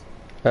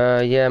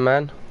games? Yeah,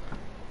 man.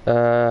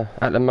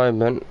 At the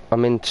moment,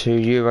 I'm into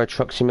Euro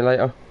Truck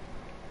Simulator.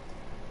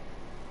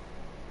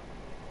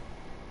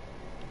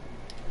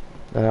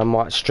 I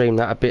might stream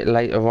that a bit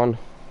later on,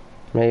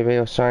 maybe,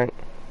 or something.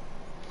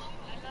 Oh,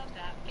 I love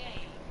that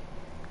game.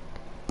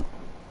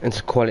 It's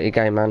a quality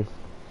game, man.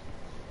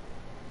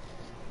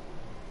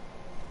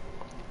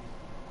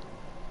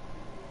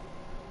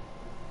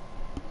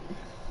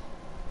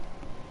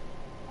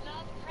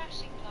 Love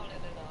crashing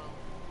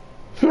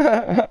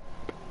lol.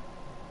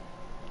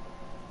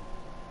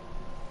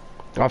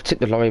 I've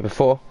tipped the lorry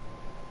before.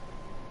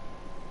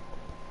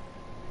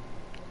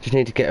 Just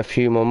need to get a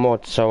few more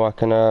mods so I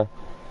can go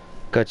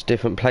to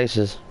different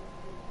places.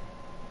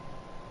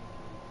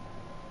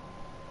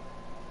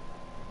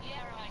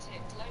 Yeah, right,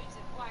 it's loads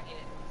of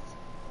wagons.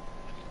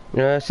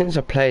 Yeah, since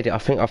I played it, I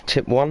think I've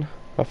tipped one.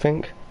 I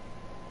think.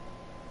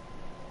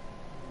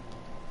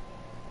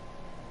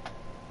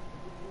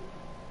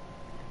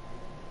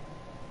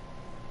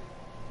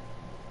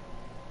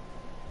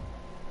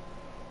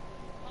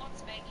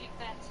 Mods make it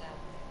better.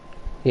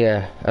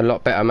 Yeah, a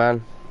lot better,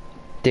 man.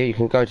 You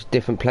can go to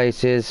different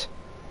places.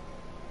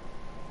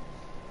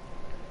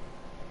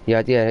 Yeah,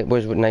 it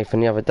was with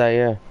Nathan the other day,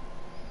 yeah.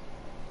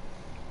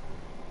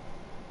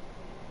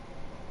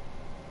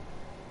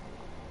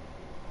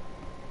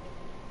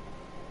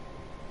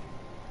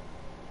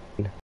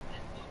 And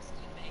mods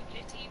can make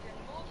it even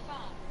more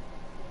fun.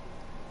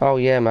 Oh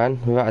yeah, man,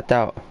 without a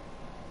doubt.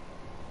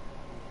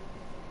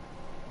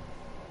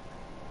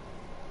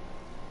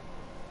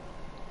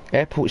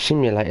 Airport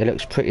Simulator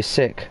looks pretty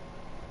sick.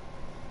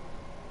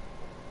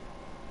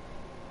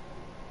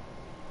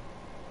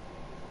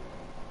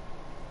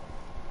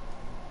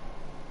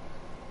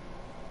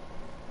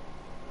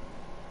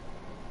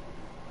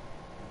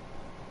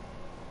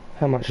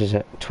 How much is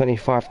it?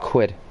 25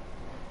 quid.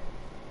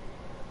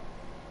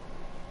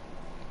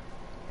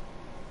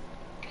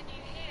 Can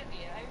you hear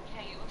me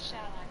okay, or shall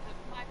I put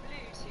my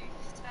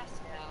Bluetooth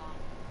tester on?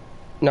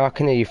 No, I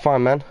can hear you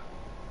fine, man.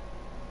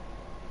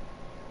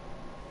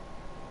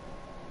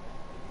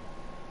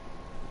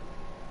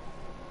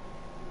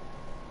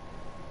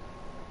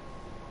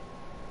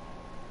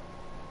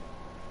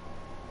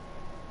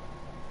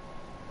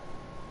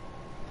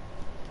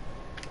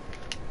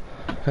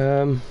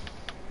 Um...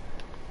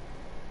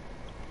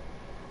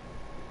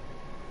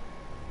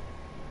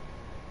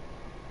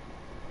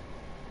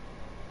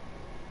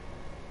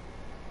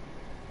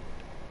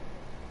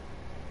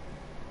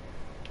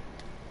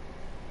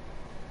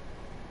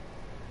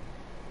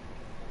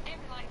 Him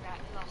like that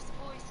lost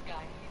voice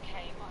guy who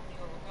came on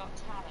your Got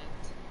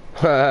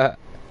Talent.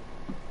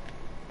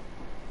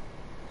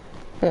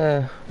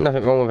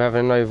 Nothing wrong with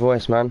having no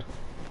voice, man.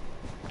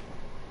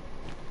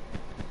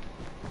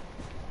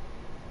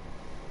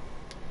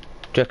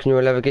 Do you reckon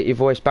you'll ever get your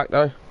voice back,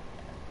 though?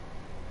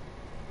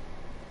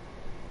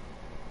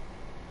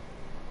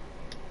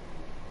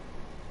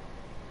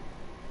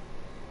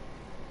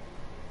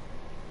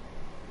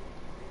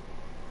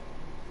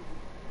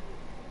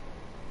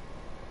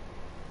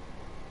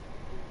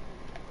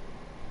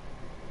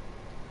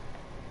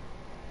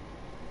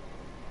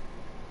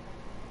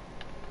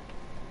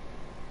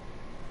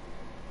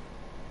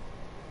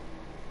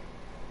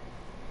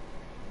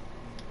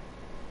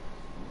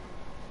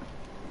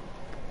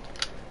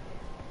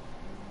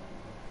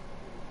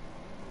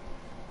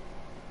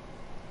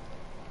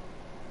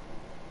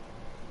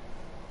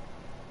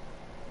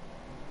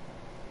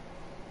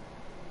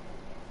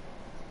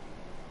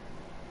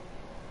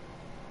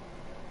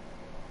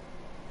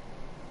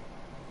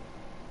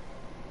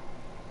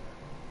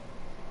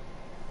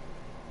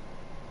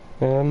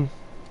 Um,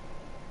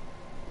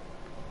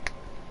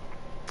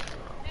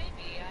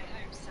 Maybe, I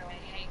hope so. I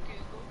hate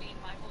Google being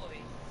my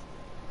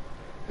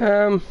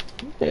voice.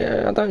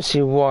 yeah, I don't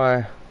see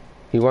why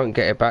you won't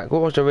get it back.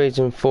 What was the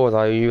reason for,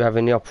 though, you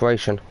having the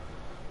operation?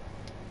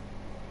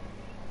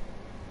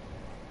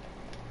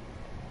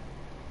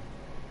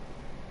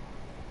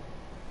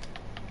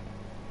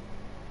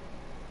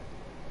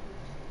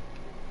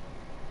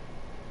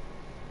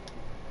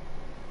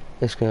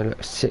 It's going to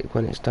look sick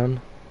when it's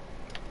done.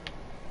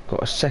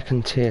 Got a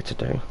second tier to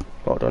do.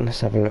 Hold on, let's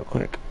have a look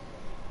quick.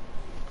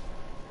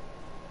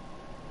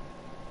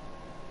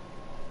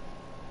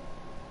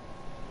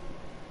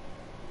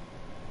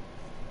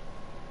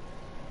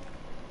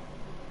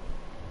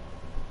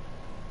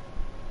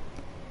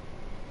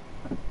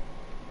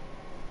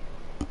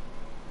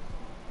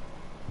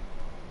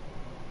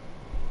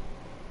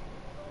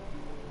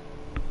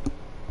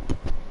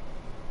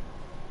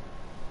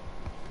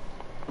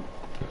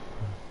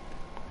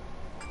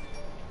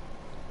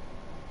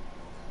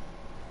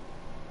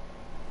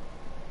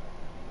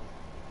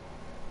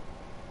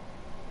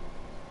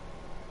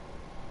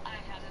 I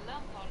had a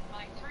lump on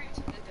my throat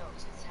and the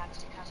doctors had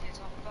to cut it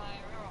off via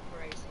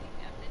operating,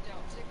 and the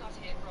doctor got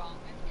it wrong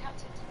and cut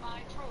into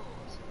my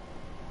drawers.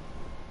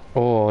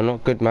 Oh,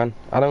 not good, man.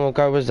 How long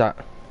ago was that?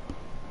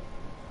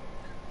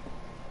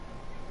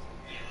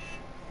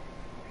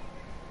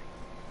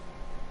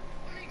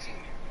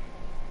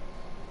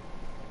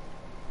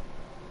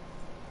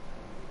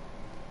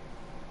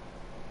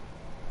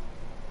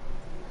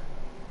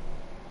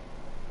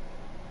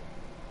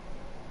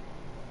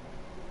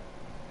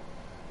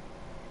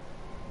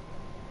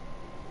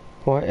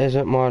 Why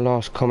isn't my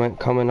last comment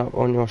coming up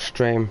on your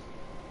stream?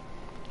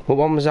 What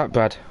one was that,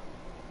 Brad?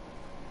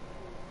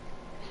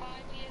 5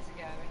 years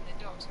ago, and the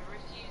doctor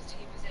refused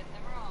he was in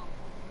the wrong.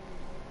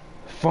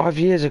 5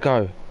 years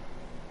ago.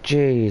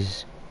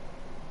 Jeez.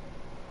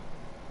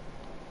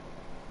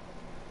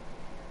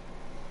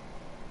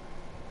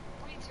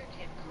 We took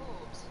him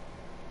corpse.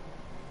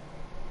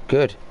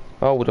 Good.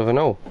 I would have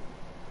known.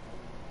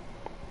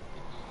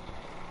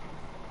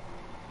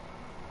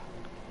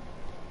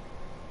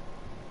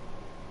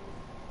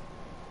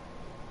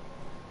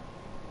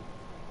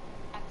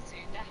 And soon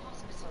the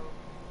hospital.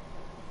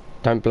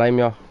 Don't blame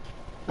you.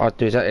 I'd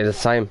do exactly the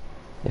same,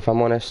 if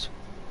I'm honest.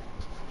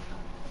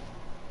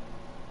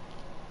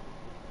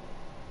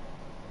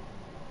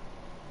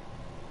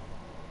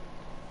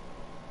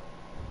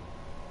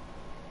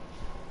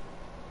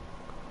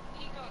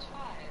 He got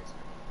fired.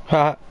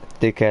 Ha!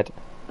 Dickhead.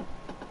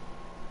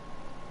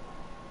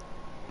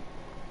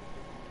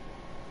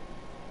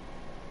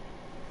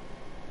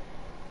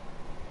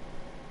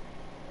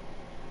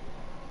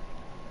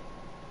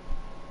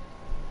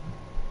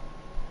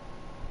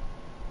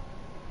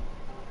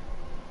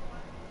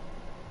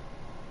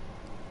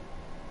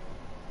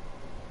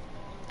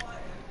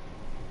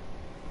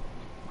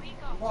 We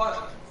got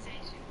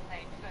compensation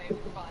claim for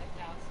over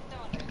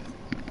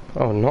 $5,000.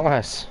 Oh,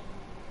 nice.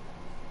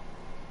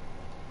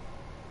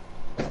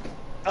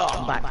 Oh,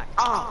 I'm back.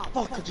 Ah,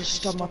 fuck, I just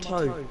stubbed my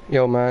toe.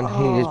 Yo, man,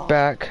 he is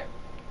back.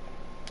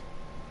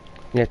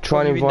 Yeah,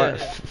 try and What have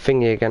you invite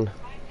been Thingy again. I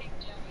think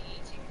Joey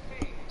eating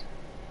food.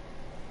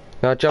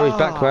 No, Joey's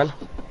back, man.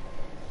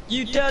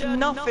 You did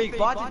nothing.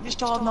 Why didn't you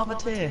start another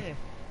tier?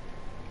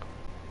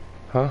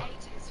 Huh? Ate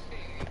his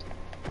food.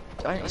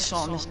 Don't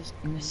start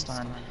in this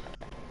time.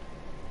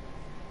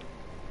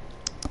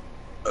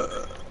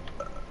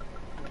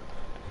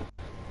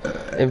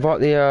 Invite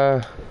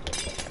the,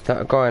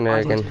 that guy in there I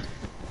again. did.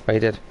 Oh, he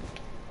did.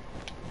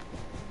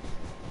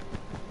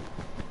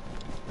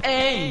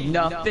 Ain't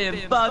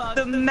nothing but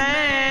the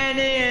man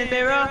in the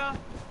mirror.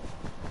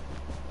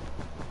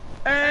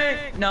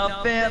 Ain't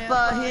nothing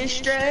but his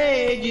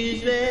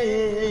strangers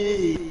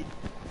way.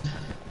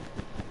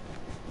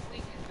 We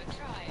can but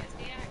try, as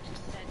the actress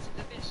said to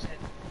the bishop.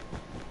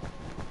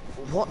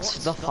 What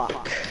the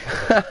fuck?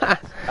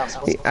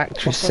 The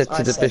actress said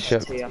to the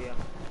bishop.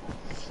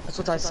 That's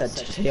what I said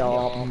to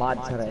your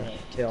madre.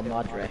 To your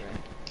madre.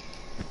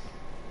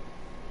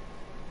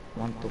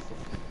 1, 2, 3.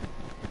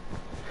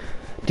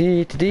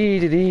 Dee dee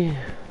dee dee.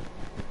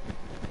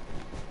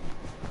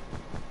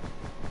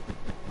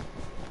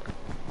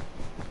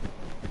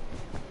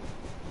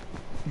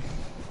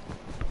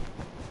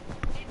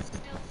 It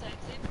still says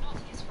him not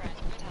his friend,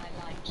 but I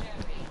like Joey.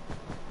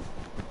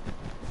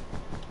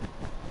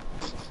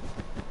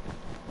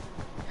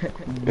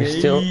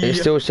 It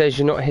still says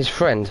you're not his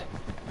friend.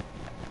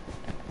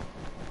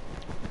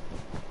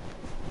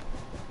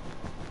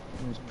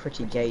 It was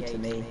pretty gay to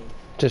me.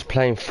 Just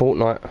playing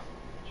Fortnite.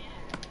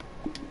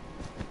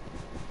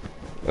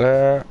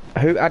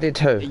 Who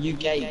added Are who? you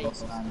gay,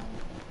 boss man?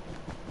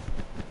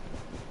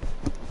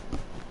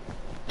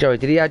 Joey,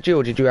 did he add you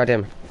or did you add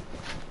him?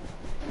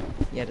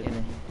 Yeah, didn't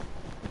he?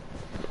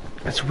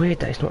 That's weird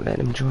that he's not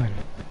letting him join.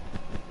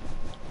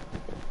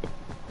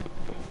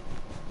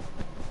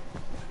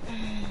 But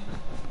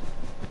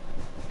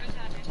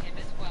added him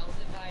as well,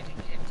 dividing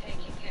him,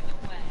 taking him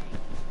away.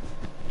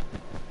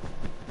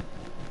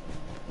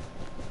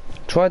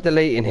 Try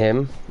deleting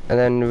him and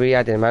then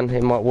re-adding, man.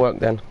 It might work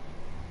then.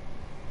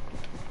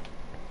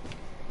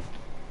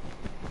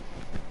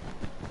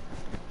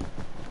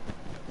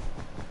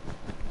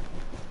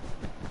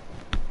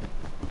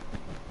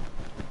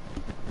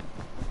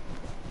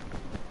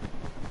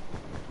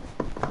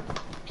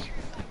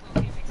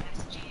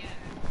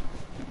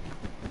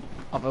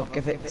 I will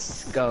give it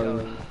SGO. I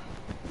will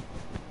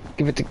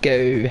give it go. Give it a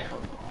go.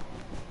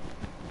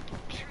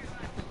 True,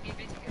 I will give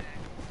it a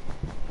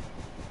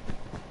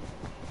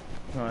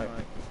go. Right.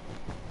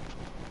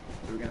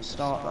 We're gonna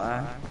start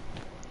there.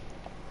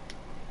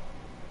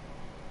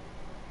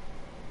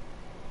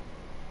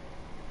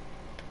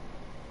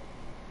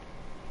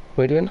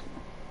 What are you doing?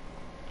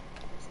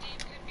 Steve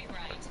could be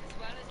right as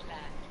well as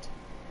left.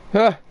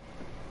 Ah!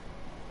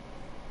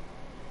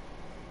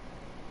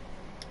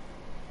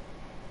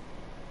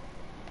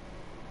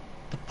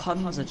 The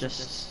puns are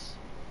just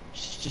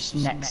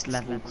next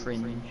level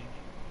cringe.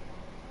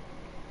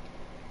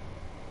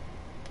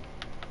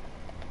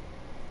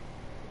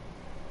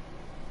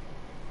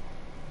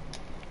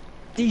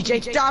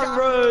 DJ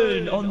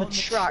Darren on the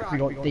track. We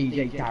got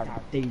DJ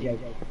Darren, DJ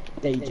Darren,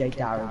 DJ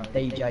Darren,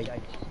 DJ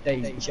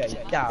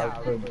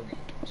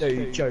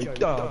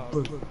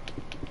Darren.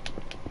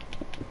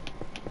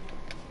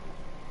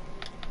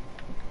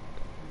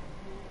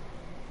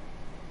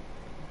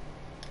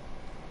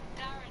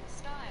 Darren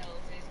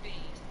Styles is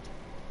beat.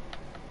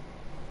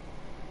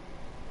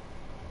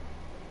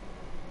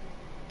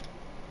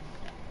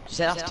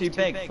 So that's too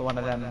big for one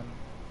of them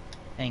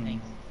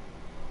things.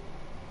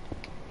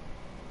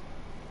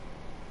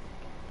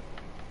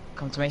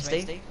 Come to me,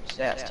 Steve. So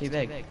that's too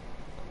big.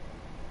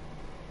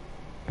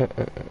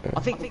 I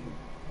think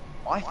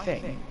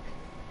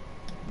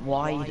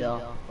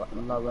wider but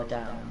lower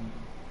down.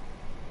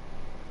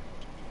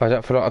 Oh, is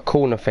that for like a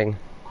corner thing?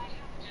 I have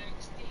a joke,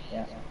 Steve.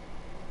 Yeah.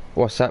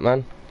 What's that,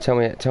 man? Tell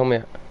me it, tell me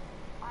it.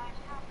 I have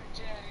a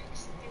joke,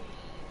 Steve.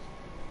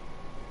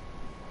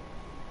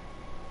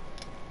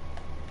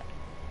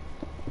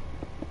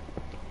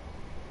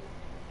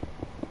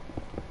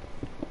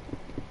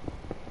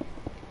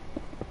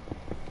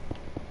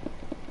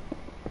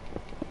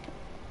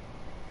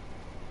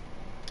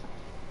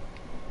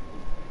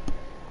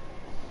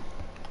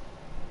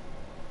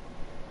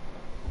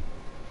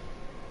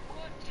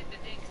 What did the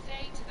dick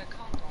say to the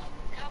condom?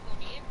 Cover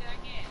me in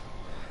going in.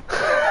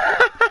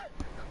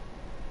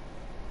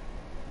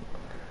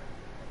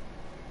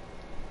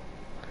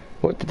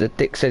 What did the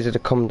dick say to the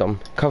condom?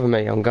 Cover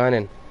me, I'm going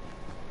in.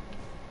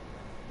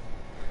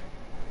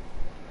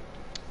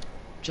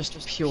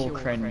 Just pure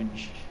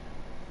cringe.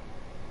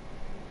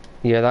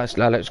 Yeah, that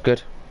looks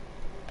good.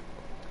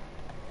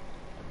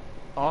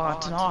 Oh, I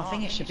don't know. I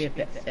think it should be a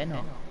bit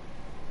thinner.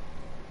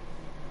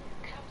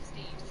 Come,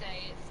 Steve,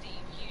 say it,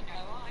 Steve. You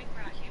know I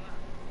crack you up.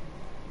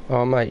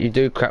 Oh mate, you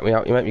do crack me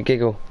up, you make me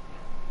giggle.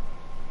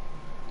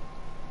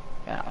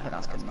 Yeah, I think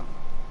that's good enough.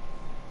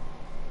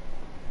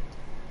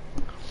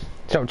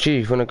 It's up to you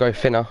if you want to go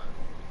thinner.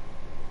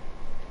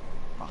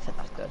 I think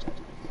that's good.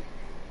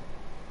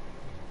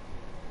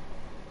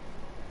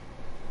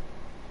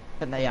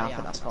 But no, yeah, I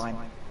think that's fine.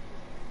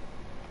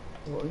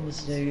 What we need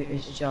to do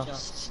is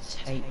just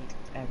take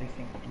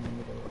everything in the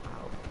middle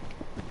out.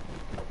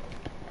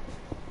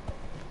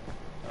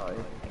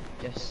 So,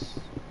 just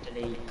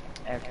delete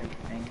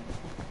everything.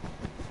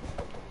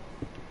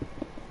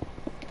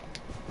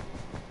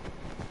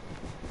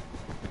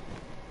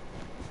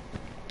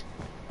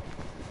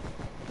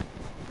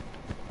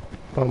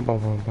 Bum, bum,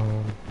 bum,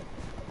 bum.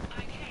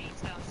 I hate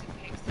starting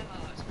pixel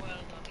art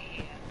world on the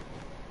ear.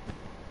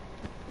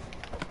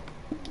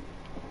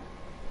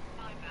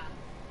 My bad.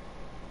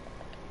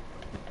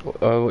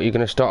 What, you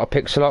going to start a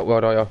pixel art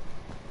world, are you?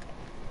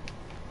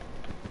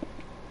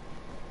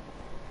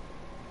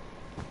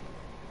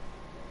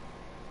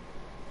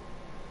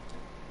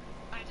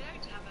 I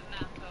don't have a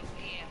map on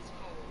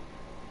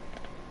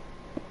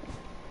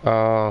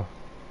PS4.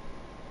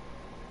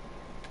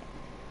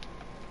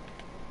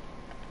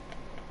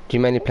 Do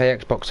you mainly play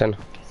Xbox then?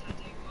 Yes, I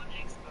do on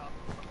Xbox.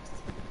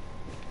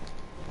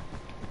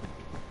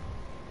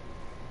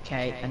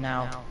 Okay, and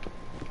now.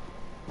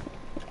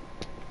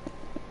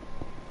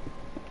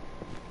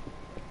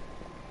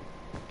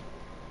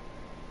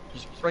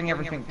 Just bring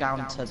everything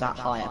down to that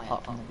height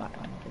apart from the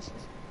background, obviously.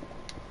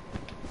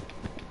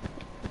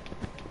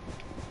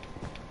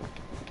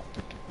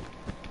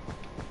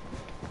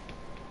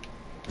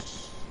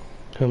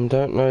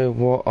 Don't know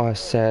what I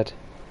said.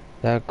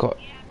 That got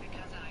Yeah,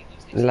 because I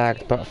was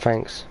lagged, but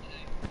thanks.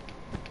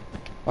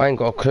 I ain't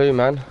got a clue,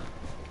 man.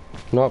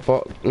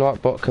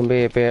 Nightbot can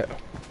be a bit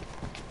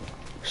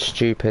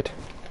stupid.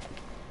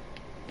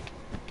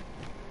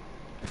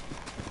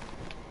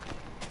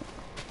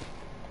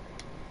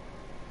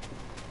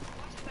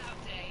 What about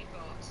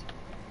Daybot?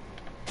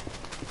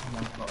 Oh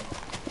my god.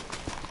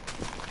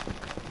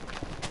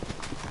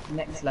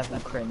 Next level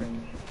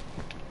cringe.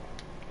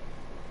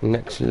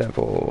 Next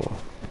level.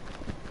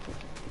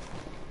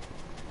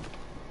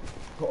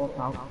 What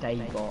about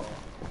Daybot?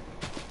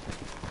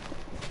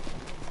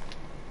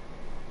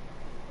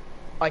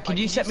 Alright, can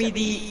you set me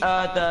the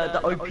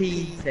OP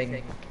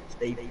thing,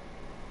 Steve?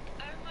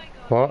 Oh my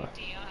god, What?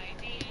 UDID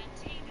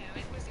Antino,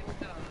 it was your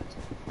god.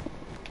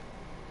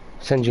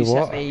 Send Can you you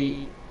what?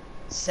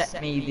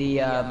 set me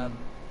the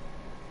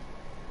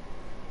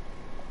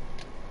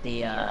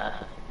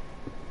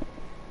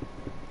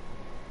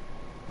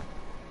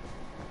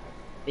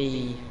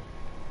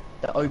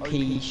OP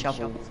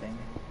shovel thing.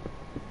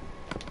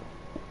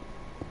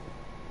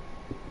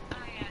 I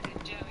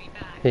added Joey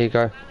back Here you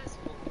go. as well as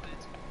forward.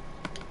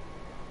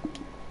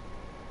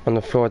 On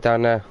the floor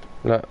down there.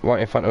 Look, right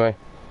in front of me.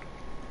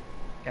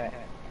 Okay.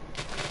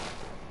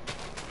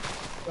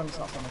 Thumbs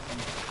up on the thing.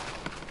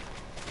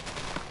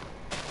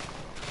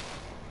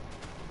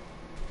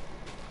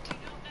 Do you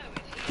not know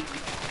if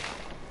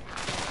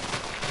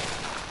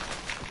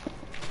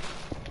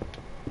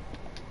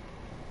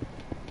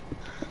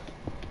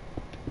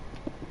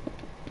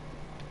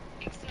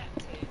he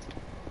accepted?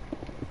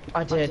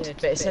 I did,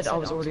 but it said I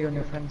was already on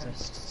your friends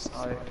list, so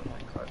like,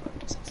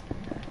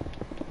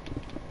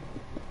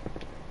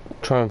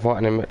 Try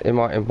inviting him. It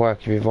might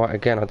work if you invite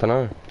again. I don't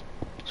know.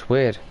 It's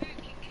weird.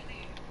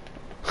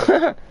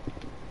 Fucking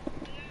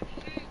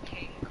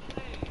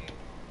clue.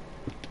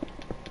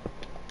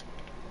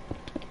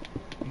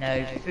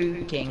 no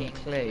fucking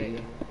clue.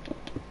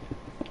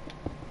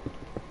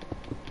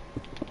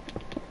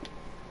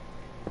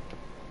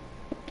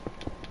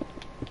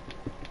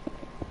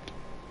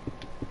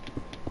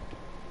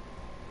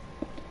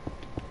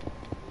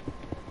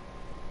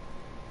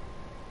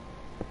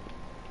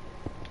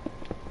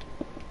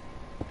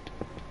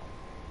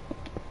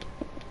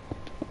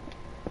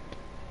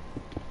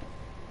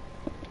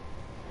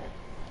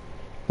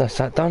 That's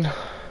that done.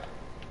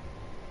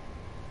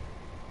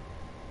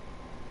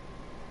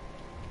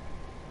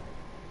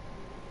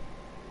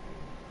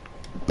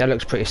 That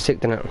looks pretty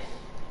sick, doesn't it?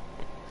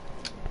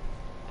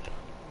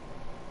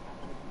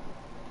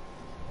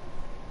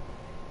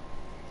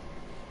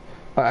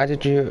 I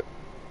added you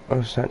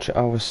on Snapchat.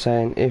 I was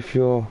saying if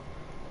you're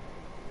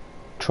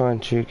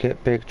trying to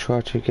get big, try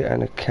to get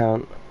an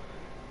account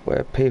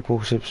where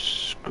people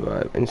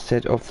subscribe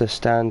instead of the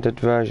standard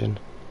version.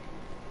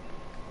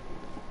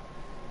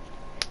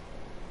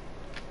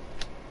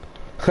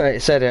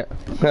 It said it.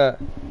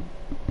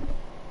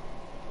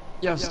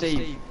 Yo,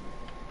 Steve.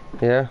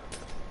 Yeah.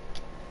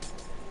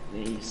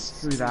 Please,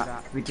 screw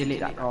that. Can we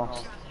delete that off?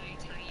 I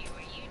tell you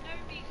what, you know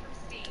me from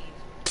Steve.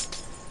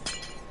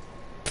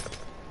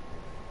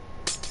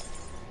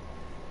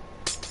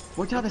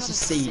 What the hell is a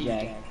C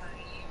there?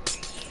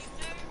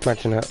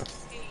 Imagine that.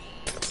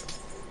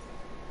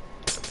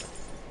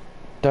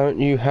 Don't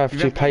you have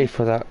to pay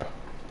for that?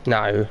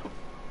 No.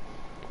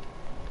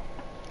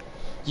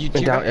 You I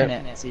do doubt reckon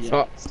it. it, Steve?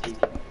 Oh.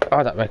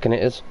 I don't reckon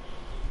it is.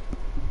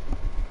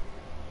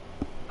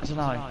 I don't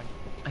know.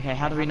 Okay,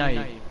 how do we know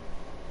you?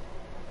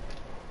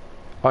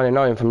 I only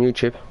know him from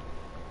YouTube.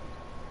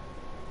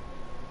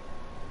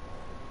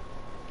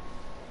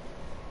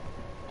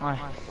 Hi.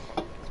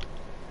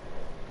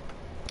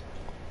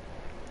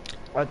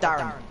 Oh,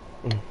 Darren.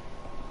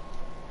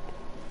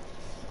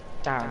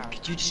 Darren,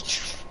 could you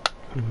just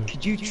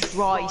could you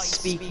try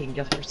speaking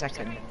just for a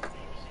second?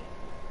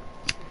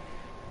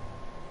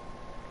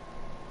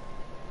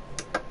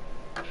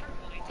 From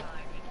my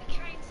time at the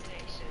train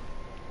station.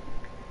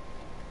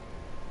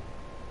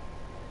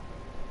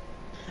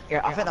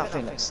 Yeah, I think that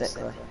thing looks sick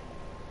though.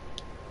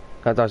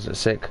 That does look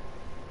sick.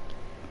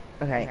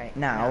 Okay,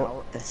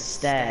 now the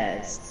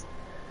stairs.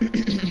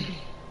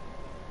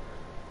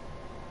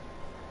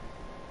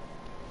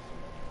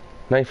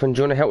 Nathan, do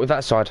you want to help with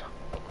that side?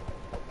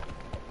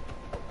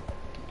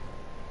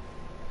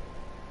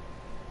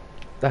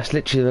 That's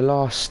literally the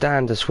last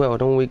stand as well,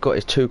 and all we got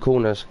is two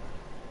corners.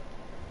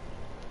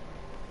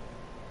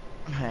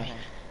 Okay.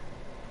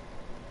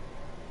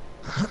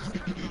 From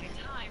my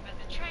time at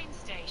the train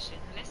station,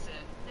 listen,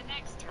 the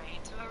next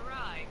train to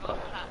arrive on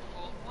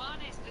platform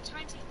 1 is the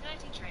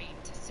 2030 train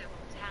to Civil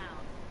Town.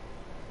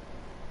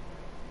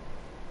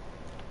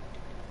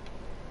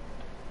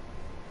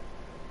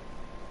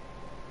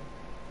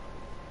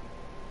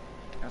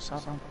 So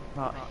I'm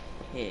right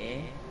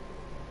here.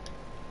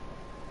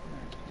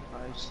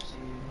 Supposed to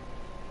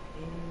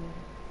here.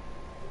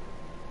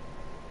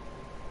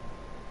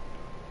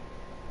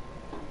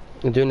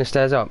 You're doing the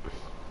stairs up. On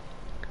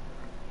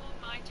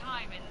my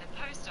time in the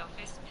post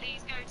office,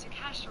 please go to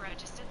cash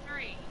register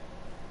 3.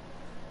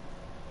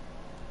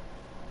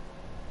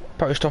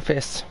 Post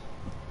office.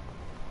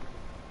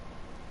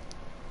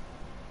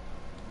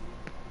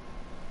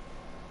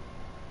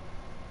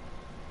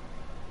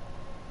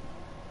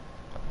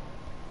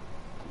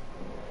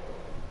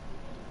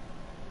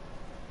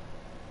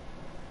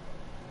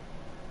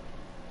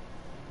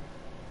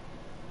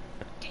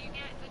 Do you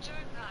get the joke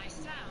I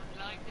sound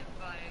like them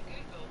via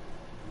Google?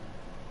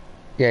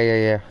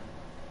 Yeah.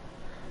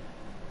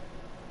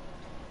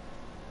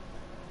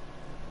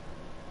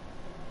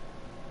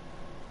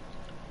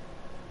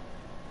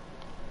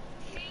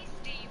 See,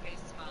 Steve is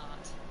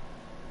smart.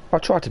 I'll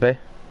try to be.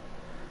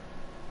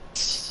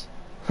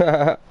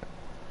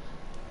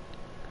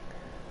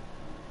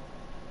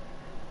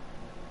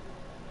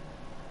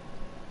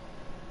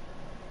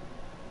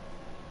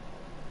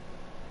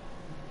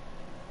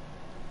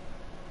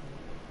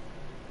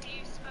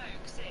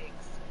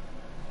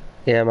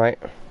 Yeah, mate.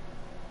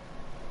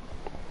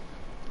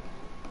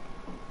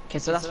 Okay,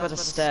 so that's where the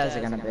stairs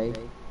are gonna be.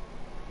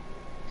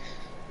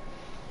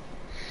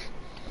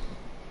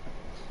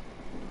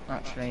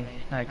 Actually,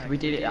 no, could we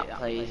delete that,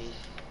 please?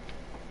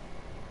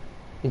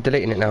 You're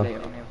deleting it now. Delete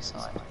it on the other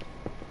side.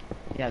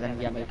 Yeah, them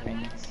yellow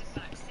things.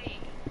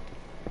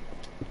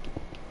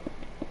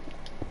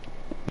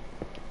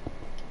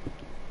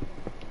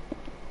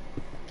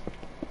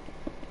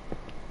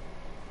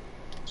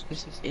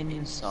 This is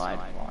inside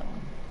one.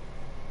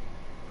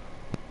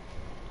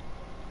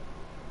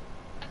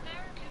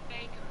 American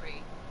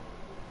bakery.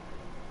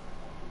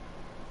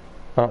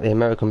 I like the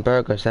American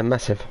burgers, they're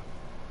massive.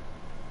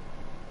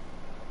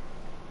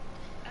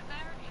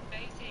 American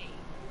bakery.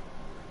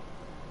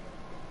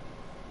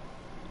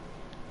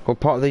 What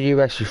part of the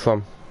US you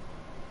from?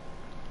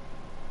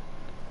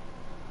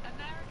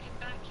 American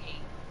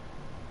backing.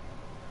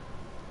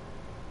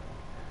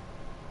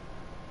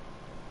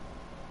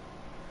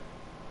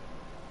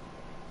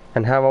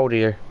 And how old are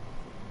you?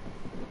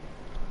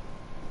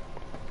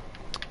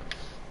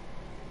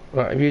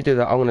 Right, if you do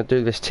that, I'm gonna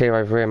do this tier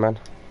over here, man.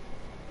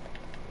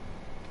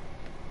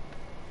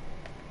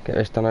 Get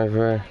this done over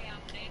here. I am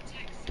near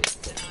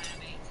Texas and I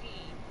am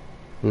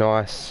 18.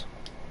 Nice.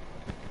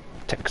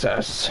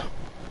 Texas.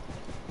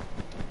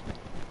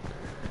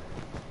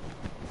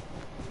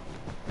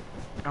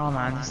 Oh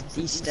man,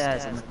 these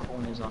stairs in the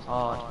corners are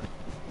hard.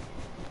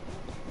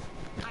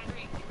 I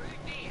drink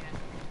root beer.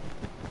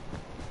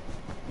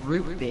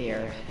 Root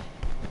beer.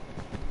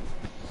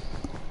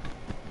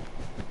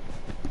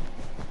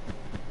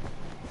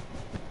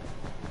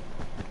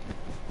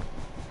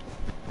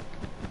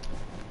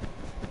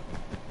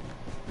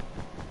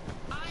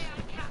 I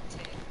am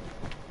captain.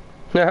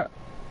 Yeah.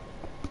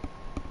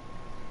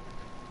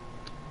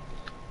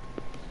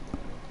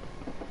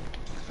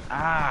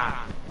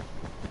 Ah!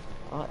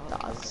 What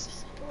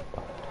does?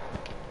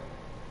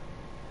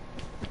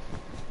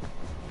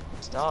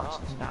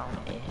 Start down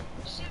here.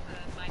 Shiver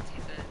my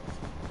timbers.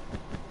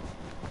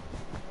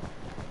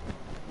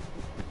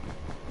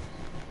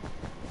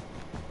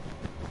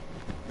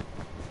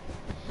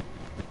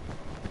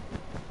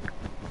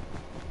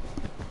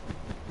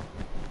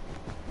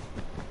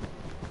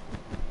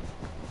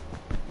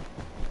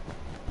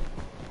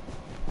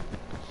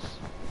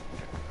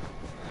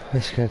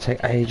 This is gonna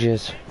take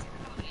ages.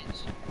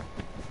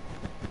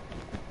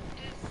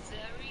 Does Zoe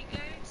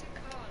go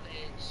to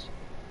college?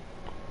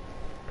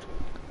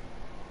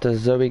 Does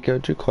Zoe go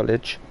to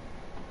college?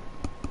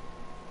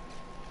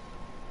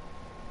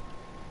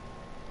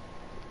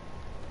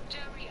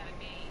 Joey, I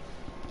mean.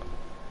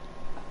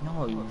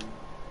 No.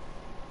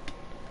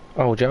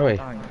 Oh, Joey.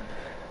 Don't.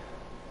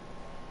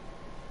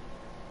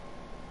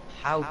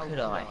 How could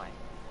I?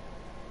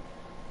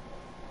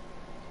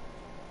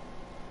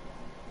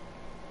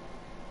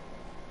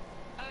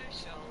 Oh,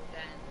 Shoal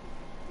then.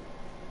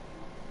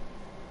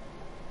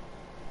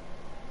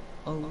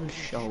 Oh,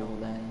 show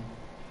then.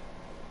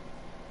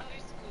 Oh,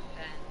 school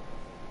then.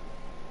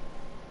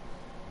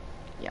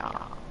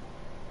 Yeah.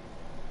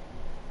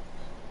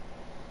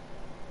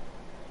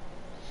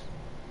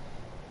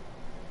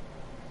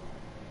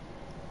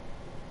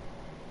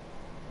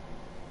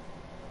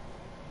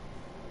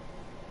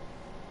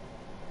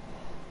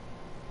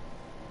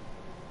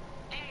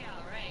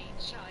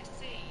 ARH, I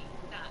see.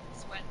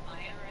 That's when I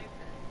are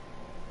open.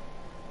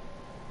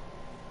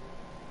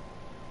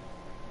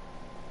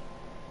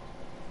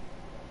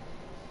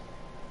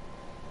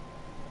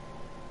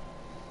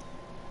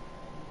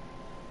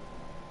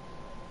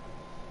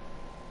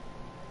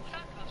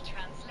 Fuck off,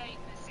 translate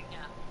missing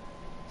up.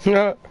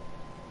 No.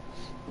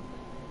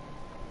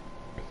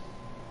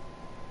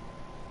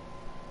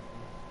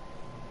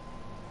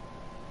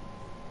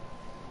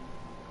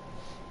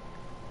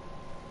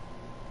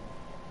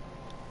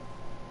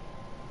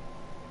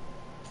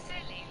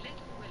 Silly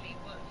little Willy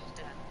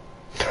Woofter.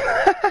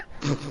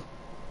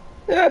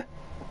 Yeah.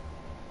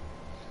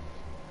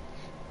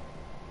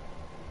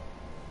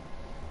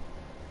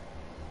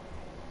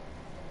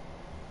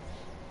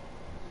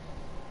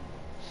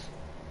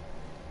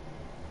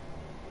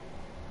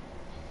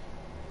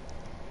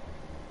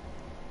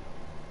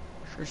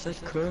 She said,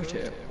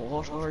 Curtis,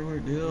 what are you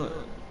doing?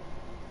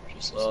 She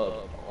said,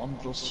 I'm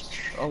just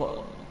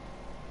chilling.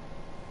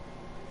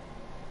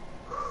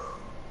 I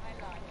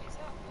like it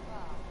up the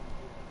bar.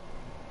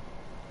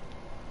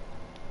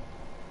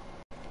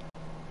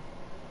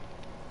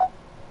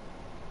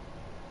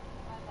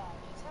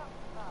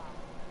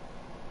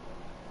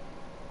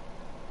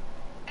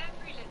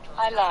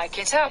 I like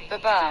it up the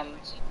bum.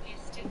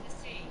 Missed in the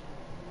sea.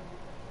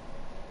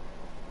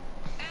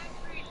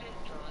 Every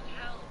little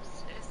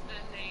helps, as the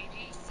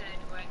lady said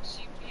when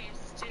she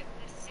pissed in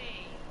the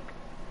sea.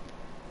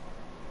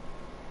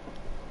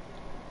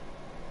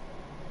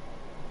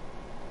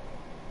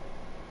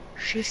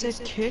 She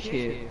said,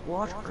 Kitty,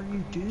 what are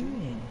you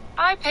doing?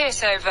 I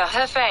piss over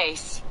her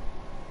face.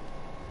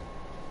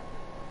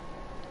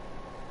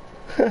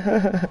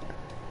 Okay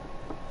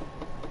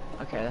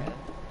then.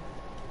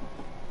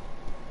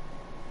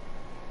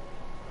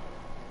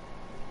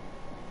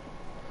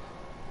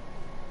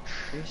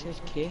 She said,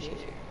 Kitty,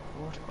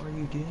 what are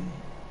you doing?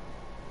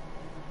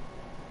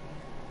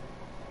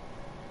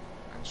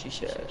 And she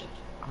said,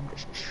 I'm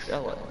just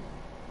chilling.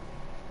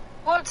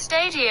 What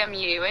stadium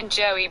you and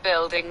Joey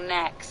building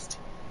next?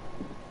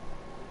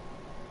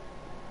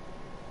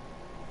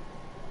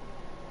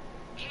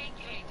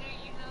 KK, do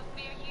you love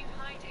me? Are you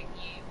hiding?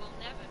 You will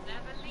never,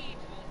 never leave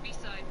or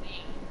beside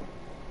me.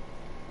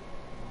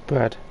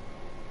 Brad.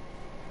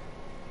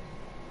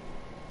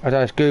 I don't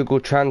know, it's Google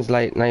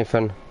Translate,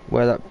 Nathan,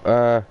 where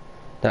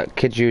that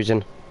kid's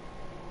using.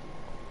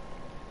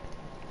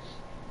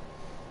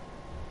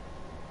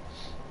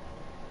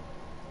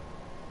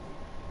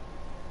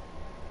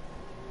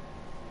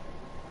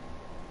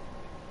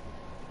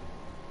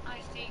 I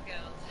see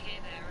girls here,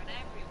 there, and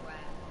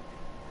everywhere.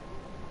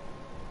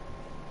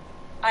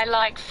 I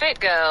like fit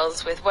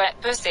girls with wet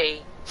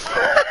pussy.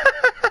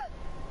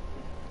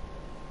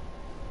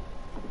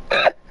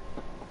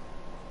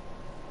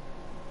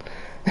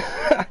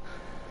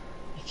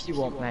 If you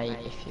want, mate,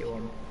 if you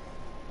want.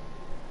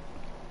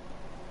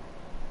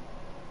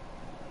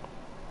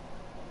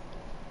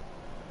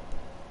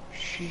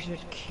 She said,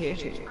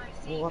 Kitty, I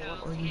see what girls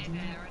are you here, doing?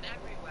 there, and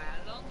everywhere.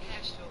 Long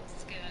hair, short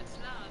skirts,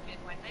 love it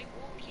when they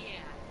walk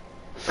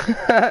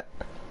here.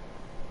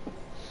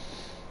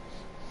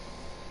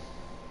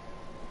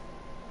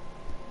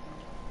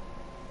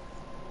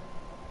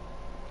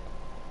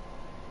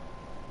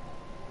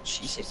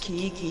 She said,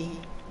 Kiki,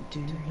 do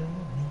you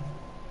love me?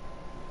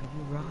 Are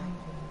you right?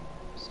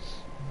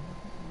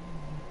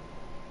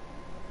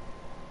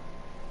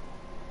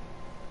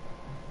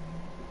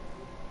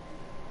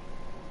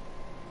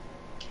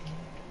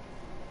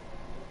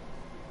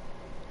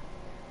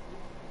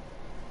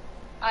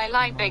 I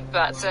like big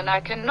butts and I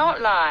cannot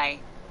lie.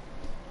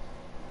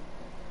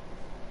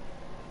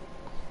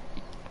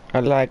 I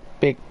like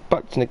big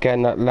butts and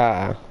again that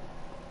lie.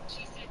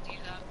 She said you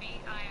love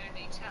me, I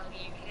only tell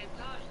you here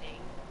partly.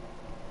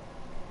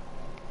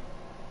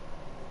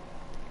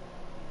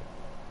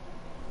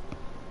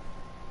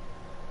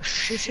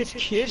 She said,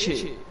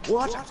 Kitty,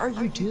 what are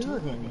you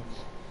doing?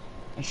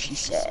 And she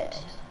said,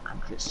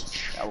 I'm just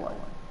chilling.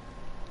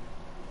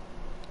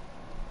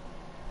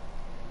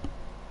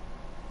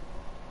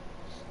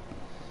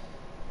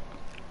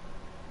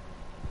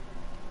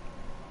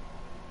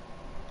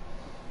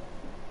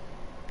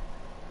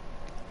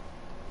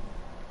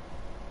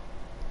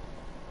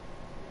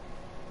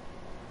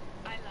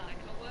 I like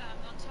a worm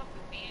on top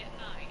of me at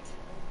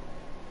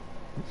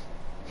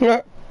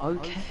night.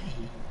 Okay.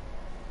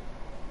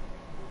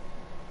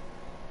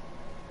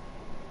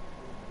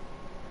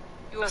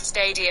 Your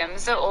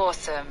stadiums are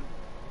awesome.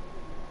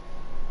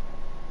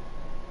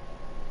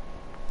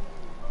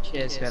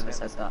 Cheers, whoever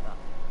said that.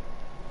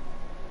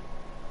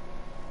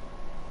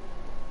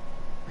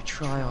 We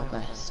try our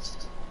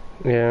best.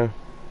 Yeah.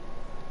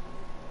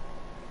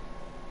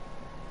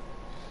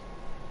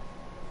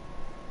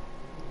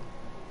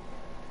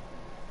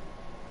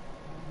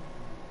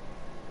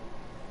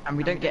 And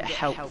we don't get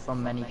help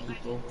from many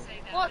people.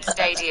 What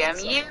stadium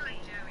you? I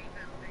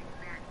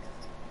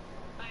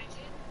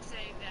didn't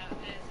say that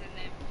there's an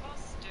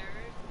imposter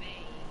of me.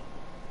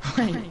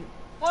 Wait,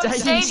 What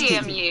Stadium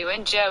stadium Steve. you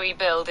and Joey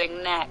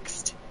building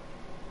next?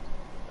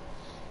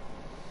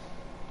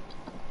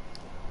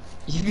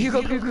 Have you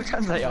got Google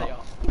Translate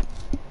up?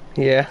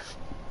 Yeah.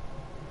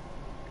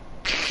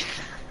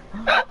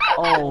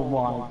 Oh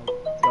my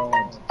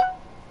god.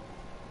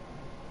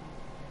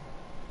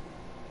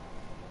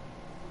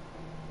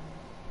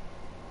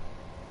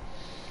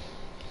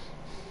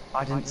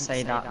 I didn't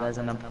say that there's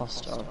an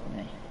imposter of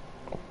me.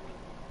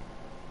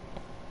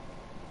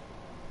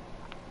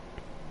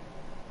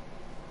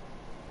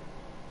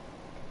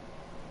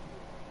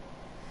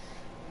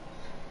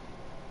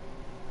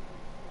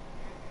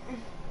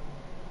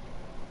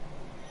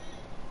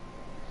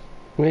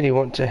 Really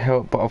want to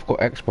help, but I've got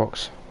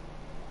Xbox.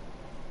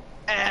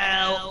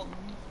 Ow.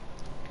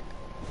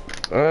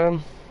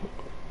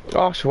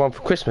 Ask for one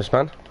for Christmas,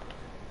 man.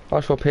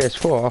 Ask for a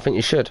PS4. I think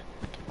you should.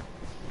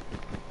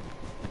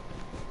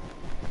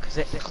 Because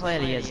it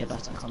clearly is a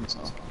better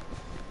console.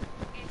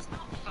 It's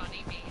not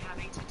funny me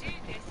having to do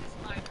this as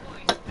my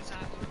voice, but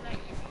I will let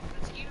you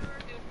because you're a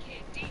good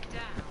kid deep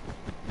down.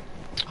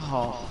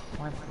 Oh,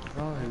 my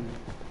bro.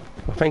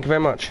 Well, thank you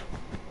very much.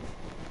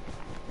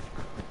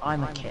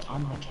 I'm a kid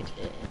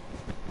here.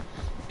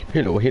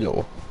 Hello,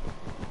 hello.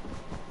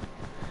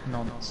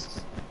 Nonsense.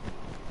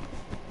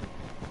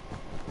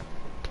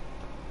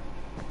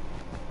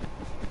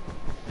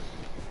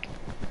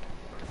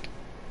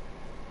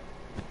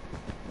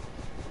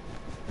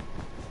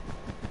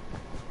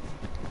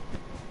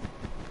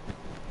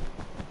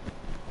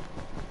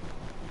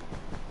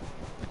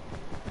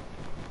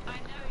 I know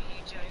you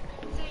joke.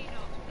 Say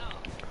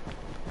knock.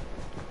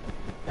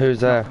 Who's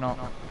there? Knock,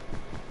 knock.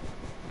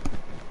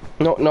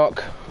 Knock,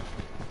 knock.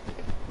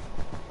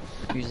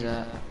 Who's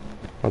there?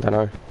 I don't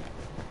know.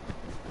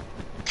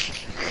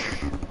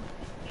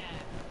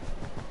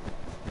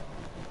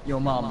 Your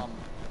mum.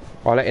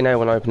 I'll let you know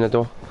when I open the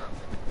door.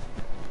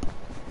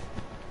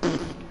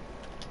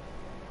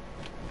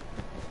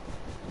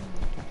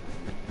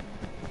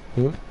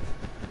 Hmm?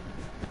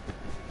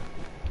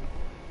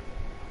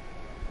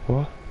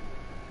 What?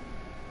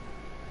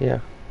 Yeah,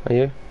 are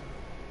you?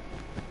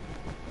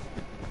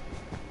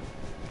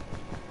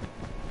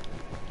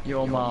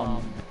 Your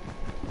mum.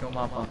 Your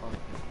mother.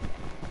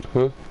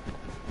 Hmm?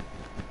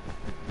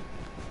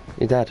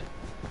 Your dad?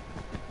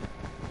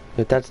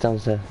 Your dad's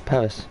downstairs.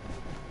 Paris.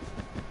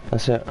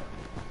 That's it.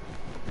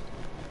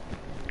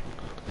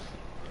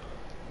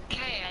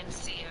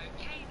 KNCO,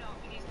 K-Knock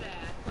is there.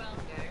 Well,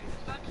 go to the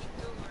fucking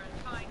door and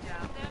find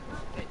out their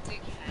muppet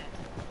dickhead.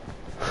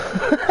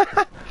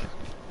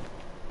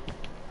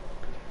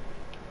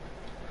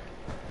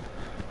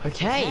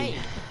 Okay.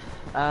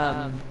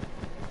 A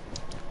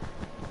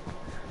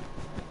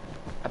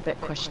bit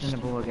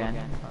questionable again.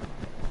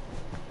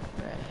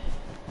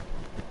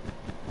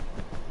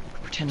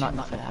 Pretend like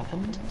nothing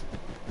happened.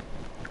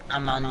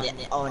 I'm on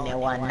the only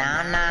one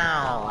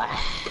now.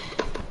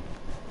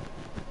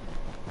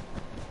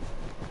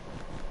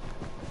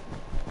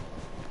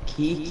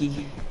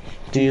 Kiki.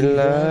 Do you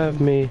love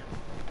me?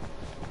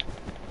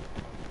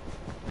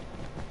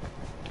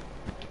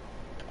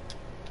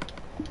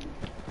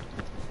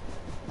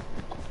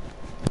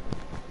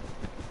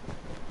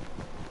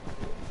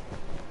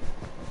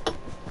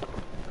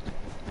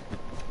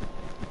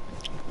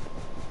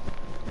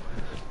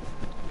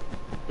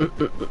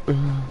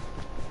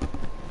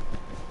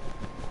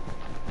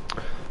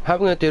 How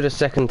am I going to do the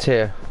second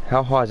tier?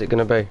 How high is it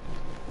going to be?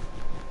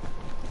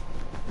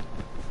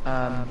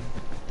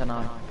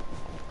 Dunno.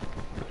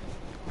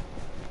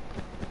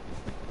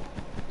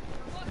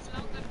 What's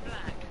long and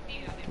black? The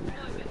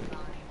unemployment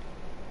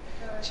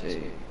line.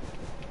 2.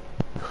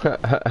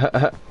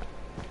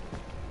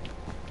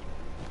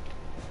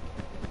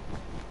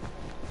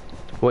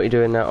 What are you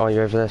doing now? Oh,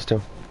 you're over there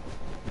still.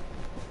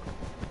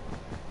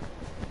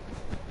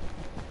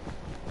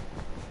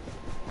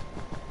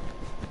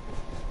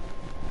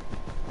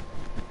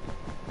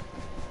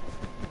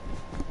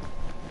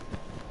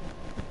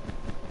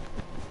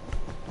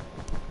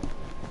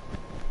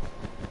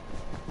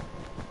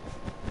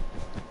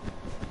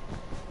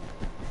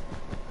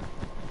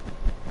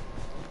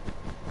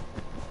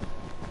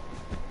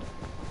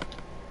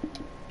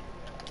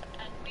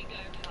 And we go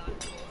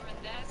hardcore, and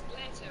there's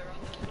glitter on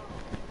the floor.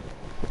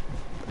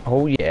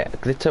 Oh yeah,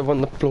 glitter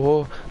on the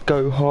floor,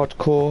 go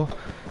hardcore,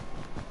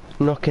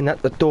 knocking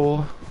at the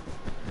door,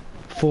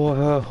 for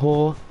her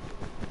whore.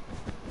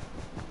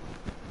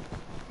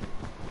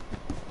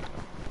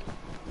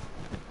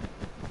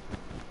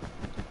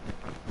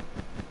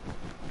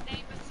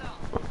 Name a song.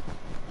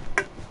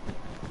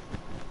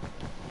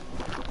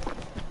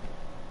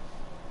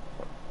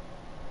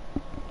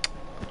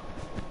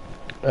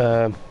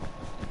 Um,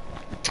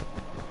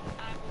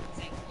 I will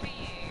sing for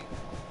you.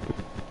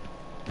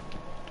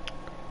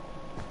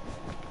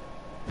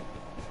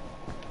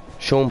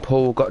 Sean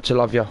Paul, got to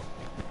love ya.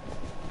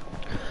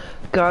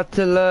 Got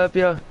to love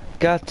ya,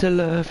 got to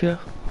love ya.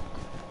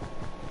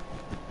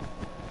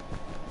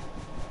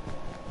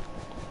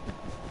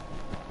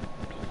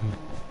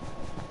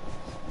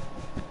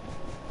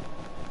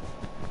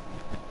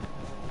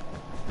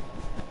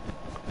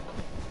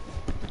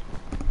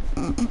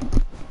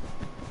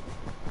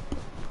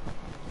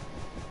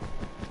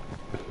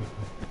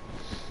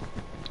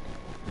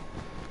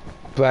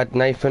 Brad,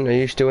 Nathan, are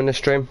you still in the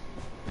stream?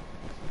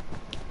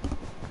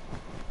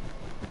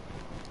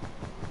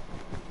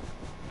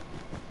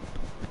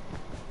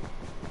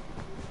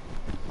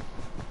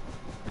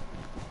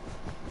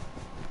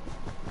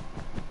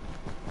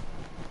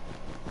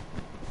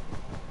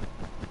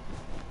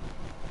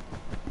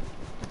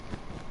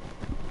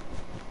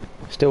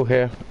 Still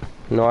here.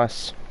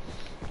 Nice.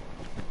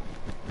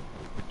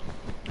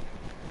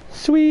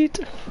 Sweet.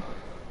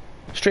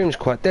 Stream's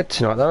quite dead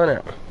tonight though, isn't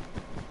it?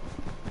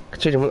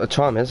 Considering what the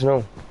time is and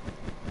all.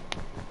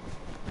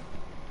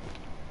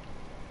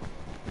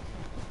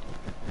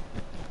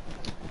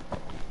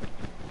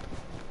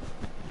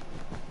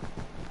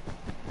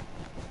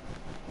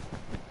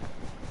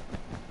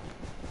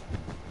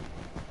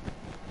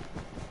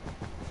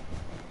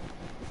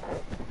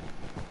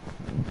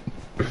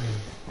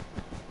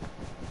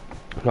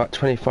 Like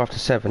 25 to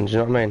 7, do you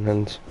know what I mean?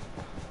 And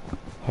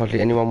hardly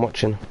anyone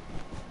watching.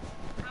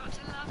 Got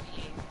to love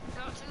you,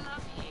 got to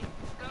love you,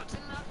 got to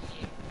love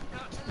you,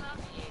 got to love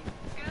you.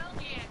 Girl,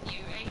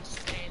 B-N-U-H,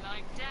 stay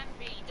like Dan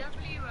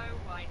B-W-O-Y-D-W-E-H,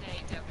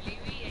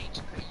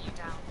 put you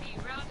down, be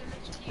round and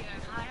lift you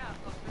high up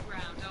off the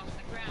ground,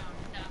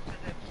 now for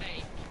the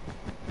fake.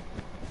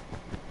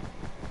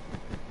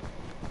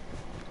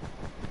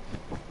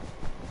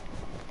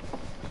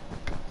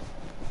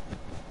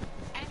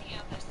 Any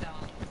other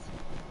songs?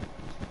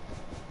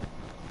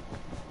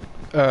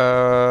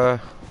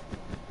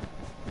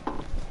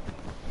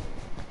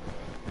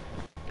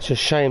 It's a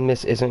shame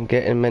this isn't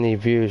getting many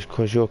views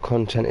because your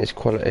content is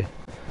quality.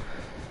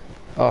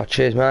 Oh,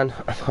 cheers, man.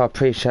 I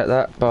appreciate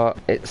that, but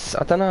it's,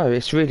 I don't know,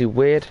 it's really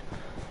weird.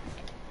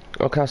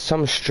 Like, I have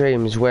some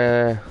streams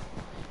where,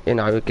 you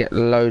know, get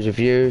loads of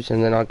views,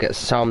 and then I get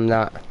some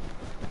that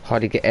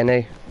hardly get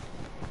any.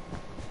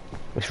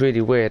 It's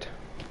really weird.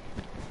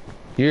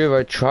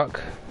 Euro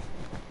Truck,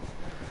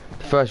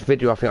 first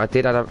video I think I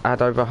did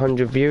had over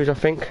 100 views, I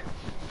think.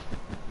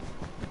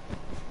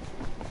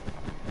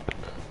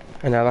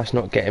 And now that's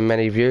not getting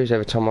many views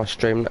every time I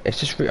stream. It's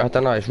just, I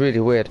don't know, it's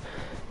really weird.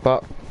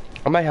 But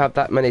I may have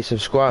that many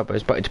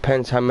subscribers, but it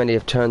depends how many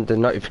have turned the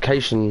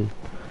notification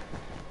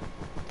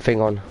thing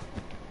on.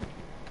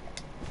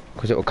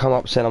 Because it will come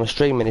up saying I'm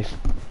streaming if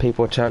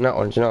people turn that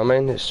on, do you know what I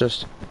mean? It's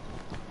just...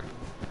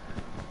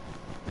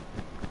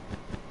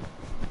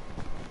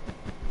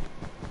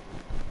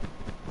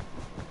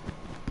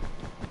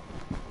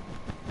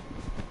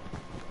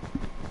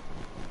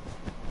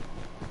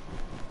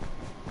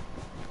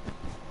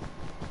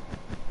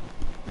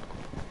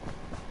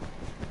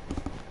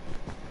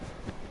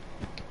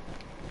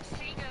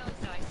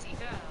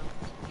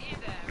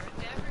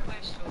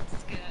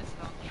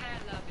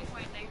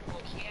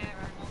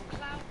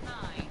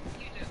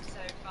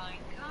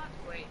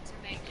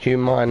 Do you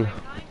mind?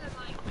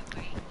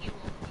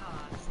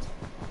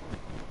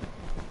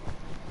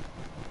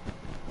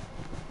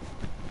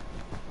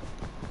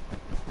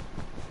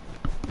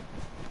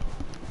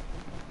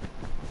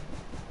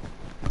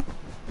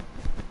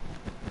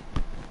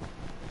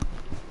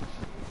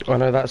 I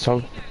know that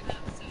song.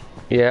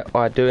 Yeah,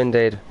 I do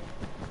indeed.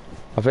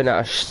 I think that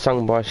was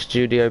sung by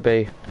Studio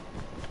B.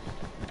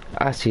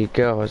 I see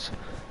girls,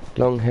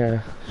 long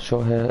hair,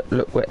 short hair,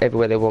 look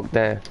everywhere they walk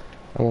there.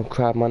 I'm gonna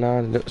cry my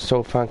nine, look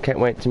so fun, can't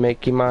wait to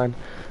make you mine.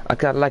 I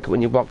gotta like it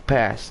when you walk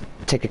past,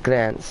 take a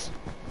glance.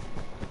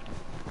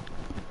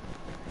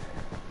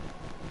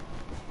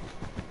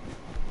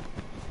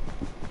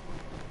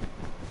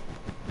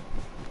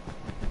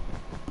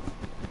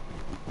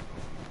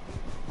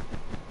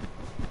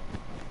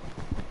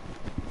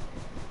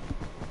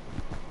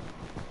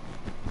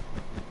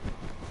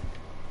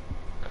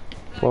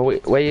 Well,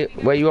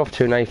 where you off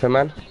to, Nathan,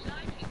 man?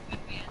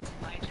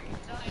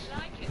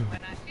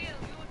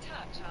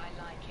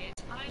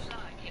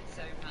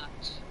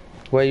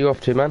 Where you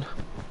off to, man?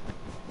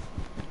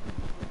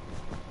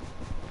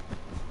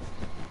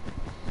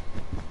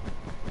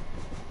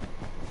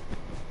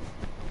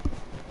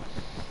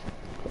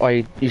 Are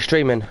you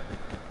streaming?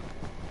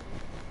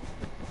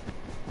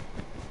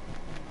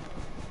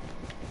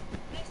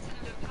 Listen,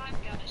 look, I'm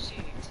gonna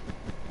shoot.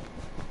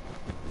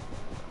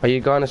 Are you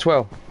going as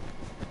well?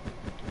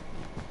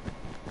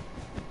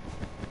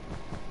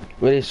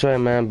 Really sorry,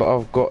 man, but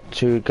I've got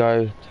to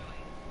go.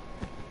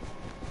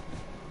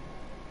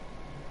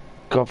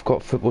 I've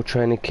got football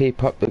training.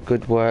 Keep up the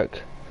good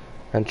work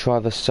and try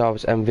the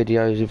subs and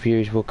videos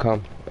reviews will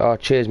come. Oh,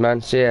 cheers,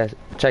 man. See ya.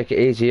 Take it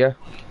easy, yeah?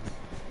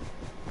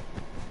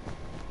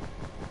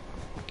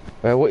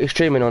 What are you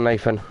streaming on,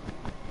 Nathan?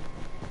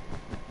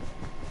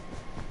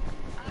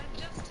 I'm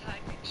just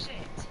typing shit.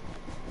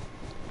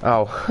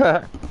 Oh.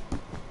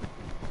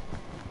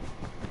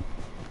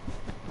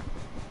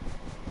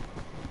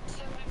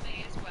 So I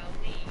may as well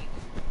leave.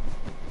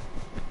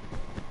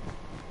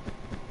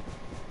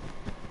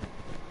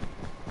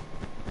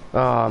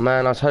 Oh,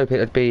 man, I was hoping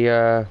it'd be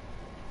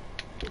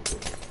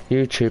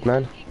YouTube,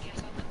 man. You can get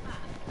on the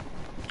map.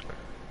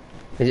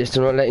 Is it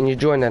still not letting you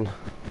join then? Nah.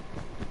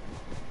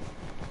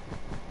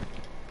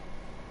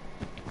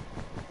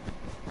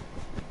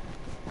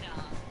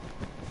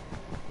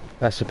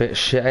 That's a bit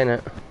shit, ain't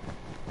it?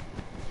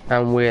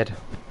 And weird.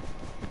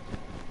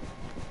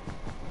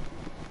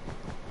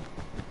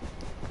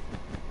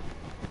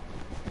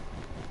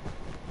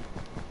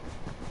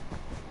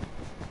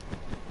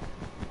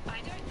 I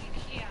don't think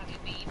he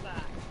added me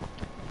back.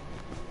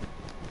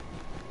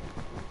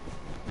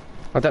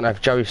 I don't know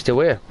if Joey's still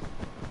here.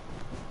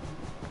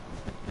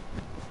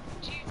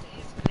 Due to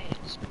his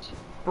glitch.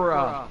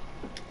 Bruh.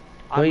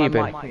 Where you I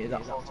been? might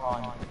that whole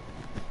time.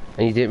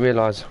 And you didn't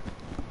realise.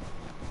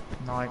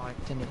 No, I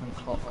didn't even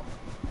clock.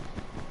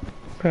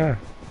 Yeah.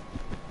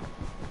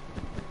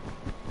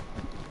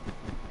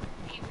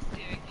 He was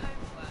doing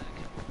homework.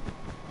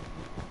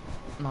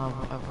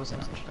 No, I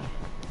wasn't actually.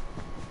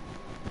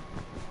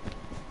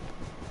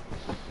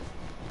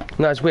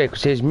 No, it's weird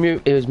because he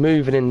was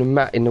moving in the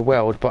mat in the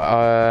world, but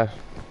No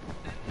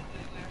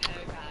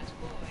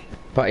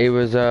bad boy. he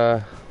was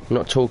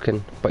not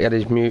talking. But he had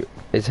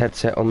his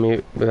headset on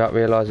mute without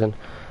realising.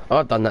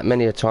 I've done that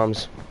many a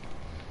times.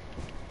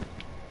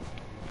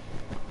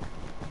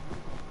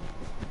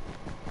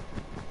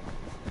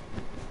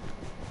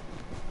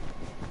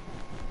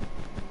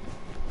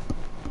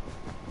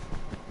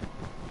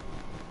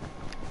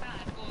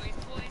 Bad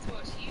boys,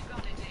 what you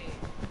gonna do?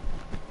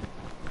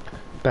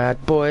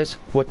 Bad boys,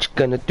 what you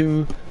gonna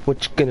do?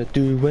 What you gonna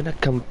do when I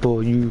come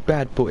for you?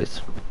 Bad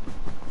boys.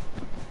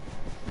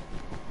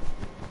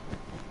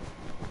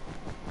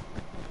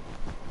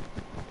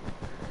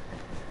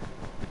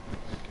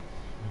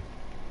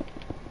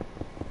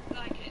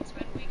 Like it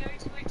when we go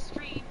to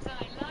extremes. I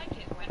like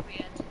it when we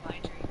enter my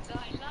dreams. I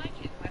like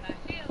it when I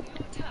feel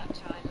your touch.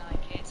 I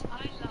like it. I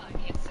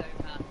like it so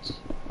much.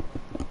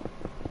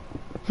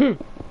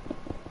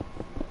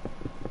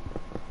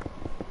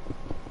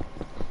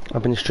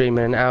 I've been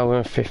streaming an hour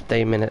and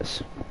 15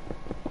 minutes.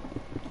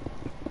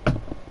 Do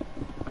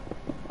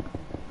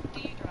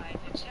you drive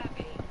a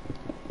Chevy?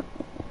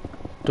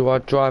 Do I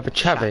drive a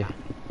chavvy?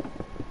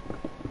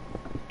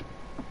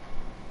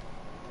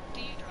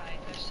 Do you drive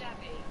a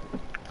Chevy?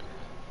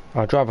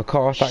 I drive a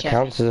car, that Chevy.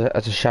 counts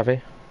as a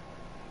chavvy.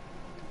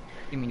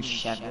 You mean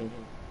Chevy?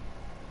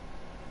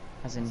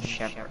 As in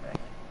Chevy.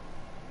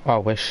 I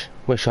wish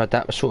I had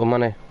that sort of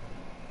money.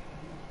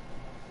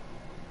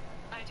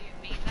 I do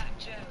mean that,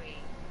 Joey.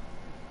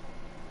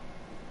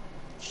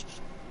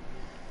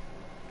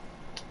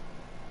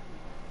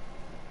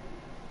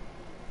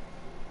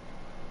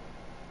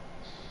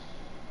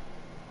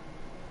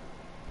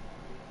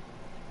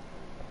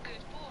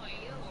 Good boy,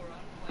 you're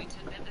on point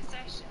under the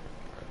session.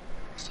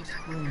 Stop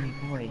calling me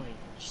boy. You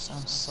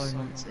sound so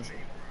noncy.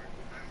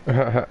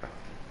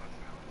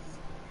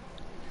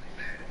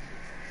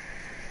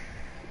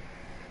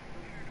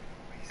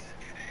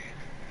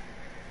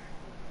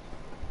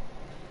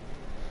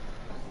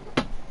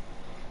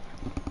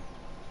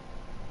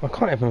 I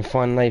can't even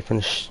find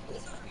Nathan's.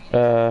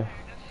 The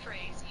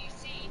phrase you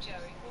see,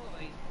 Joey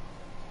boy.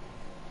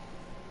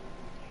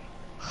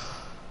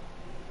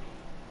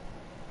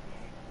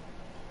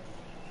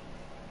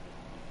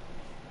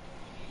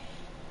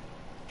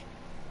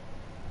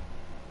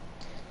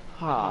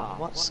 Ah,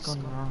 what's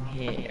gone wrong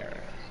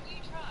here? Could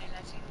you try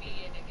letting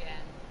me in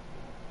again?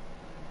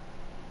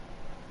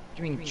 What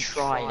do you mean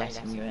try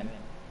letting you in?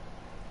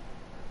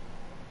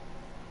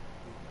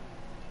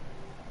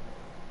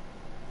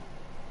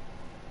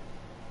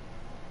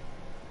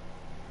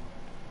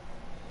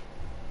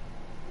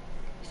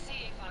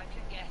 See if I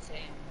can get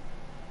in.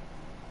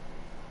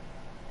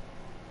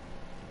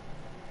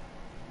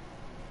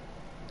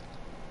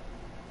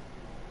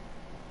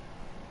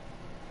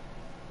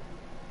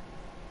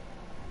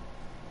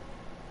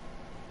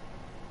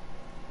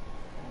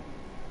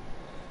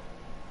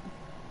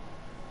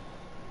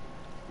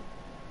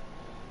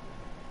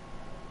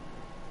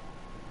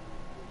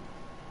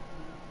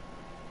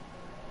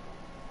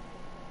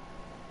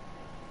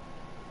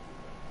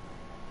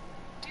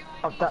 Do I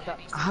Oh, need that-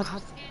 any how- sort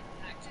of skin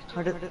active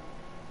How to did...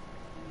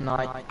 No,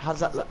 how does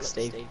that look,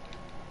 Steve?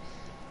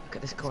 Look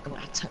at this code.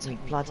 That took me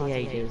bloody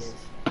ages.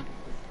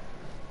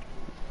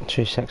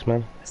 2 secs,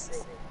 man.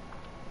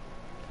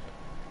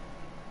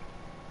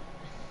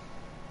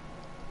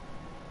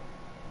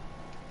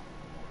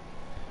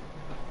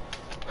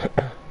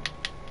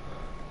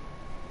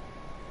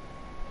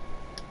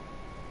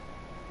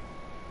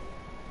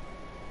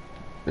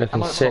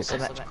 Looking sick.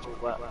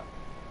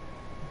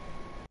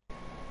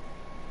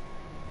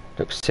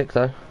 Looks sick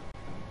though.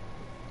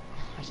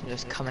 Imagine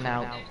just coming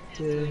out. I need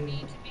to be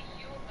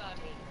your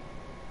buddy.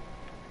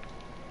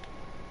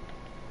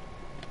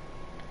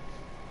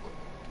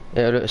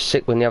 It'll look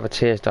sick when the other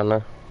tier's done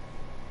though.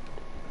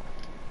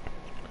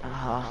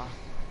 I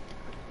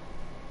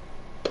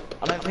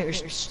don't think we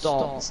should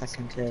start the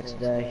second tier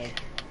today.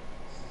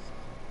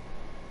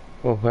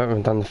 Well, we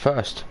haven't done the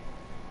first.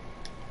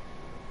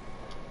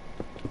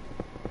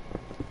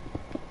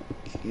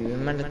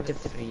 Cumulative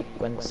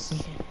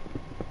frequency.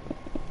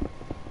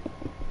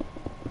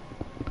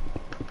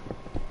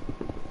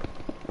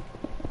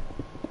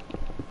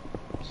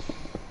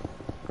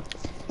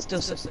 Still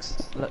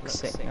looks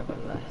sick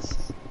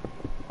nevertheless.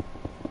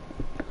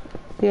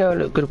 Yeah,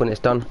 it'll look good when it's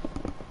done.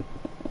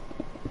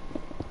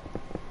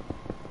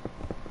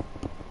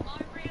 My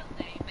real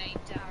name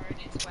ain't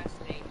Darren, it's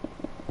Wesley.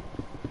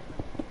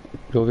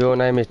 Your real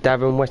name is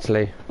Darren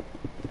Wesley.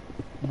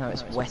 No,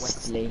 it's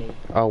Wesley.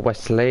 Oh,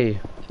 Wesley.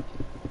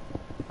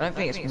 I don't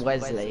think it's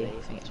Wesley. I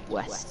think it's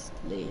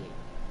Wesley.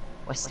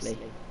 Wesley.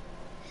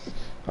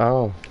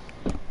 Oh.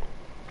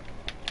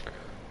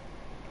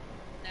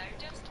 No,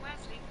 just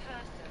Wesley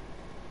person.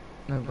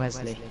 No,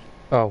 Wesley.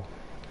 Oh.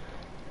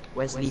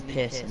 Wesley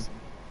Pearson.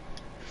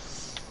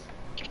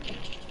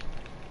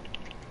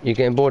 You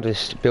getting bored of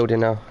this building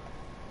now?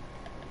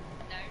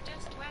 No,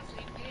 just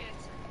Wesley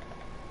Pearson.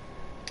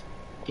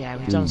 Yeah,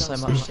 we've done so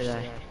much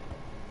today.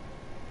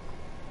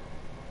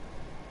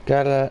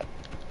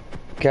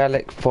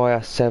 Gallic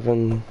Fire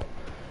 7.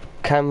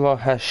 Camera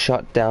has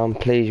shut down.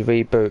 Please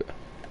reboot.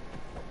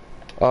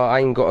 Oh, I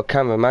ain't got a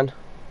camera, man.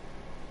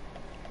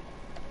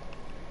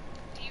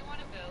 Do you want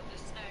to build a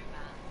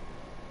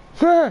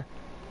snowman?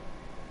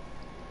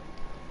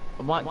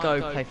 I might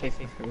go play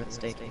FIFA for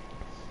Wednesday.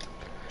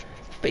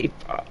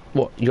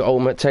 What, your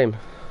ultimate team?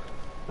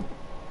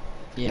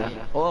 Yeah.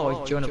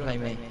 Oh, do you want to play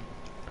me?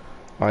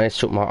 I need to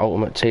sort my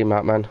ultimate team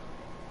out, man.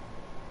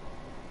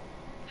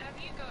 Have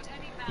you got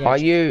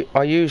any Yeah.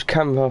 I use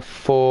camera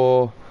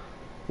for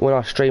when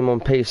I stream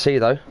on PC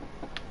though.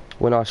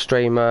 When I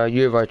stream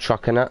Euro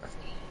Truck and that.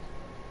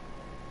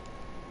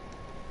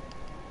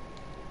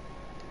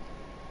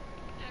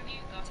 Have you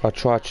got I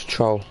try to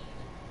troll.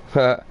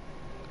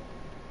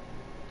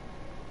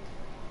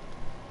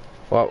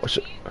 Well, Have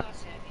you got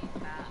any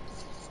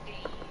maps,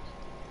 Steve?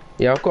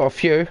 yeah, I've got a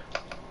few.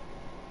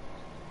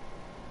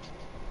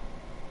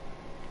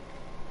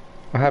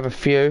 I have a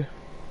few.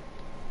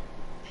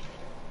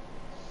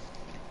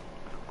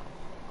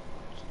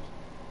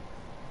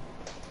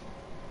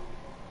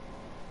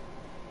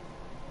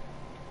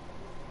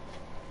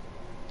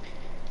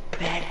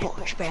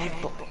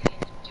 Bad boy.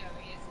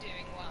 Joey is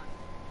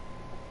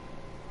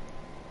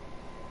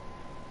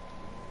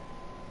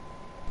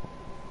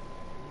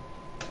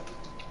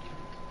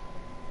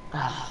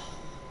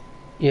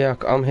Yeah,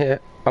 I'm here.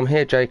 I'm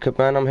here, Jacob,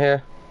 man. I'm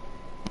here.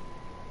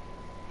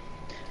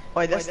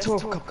 Wait, let's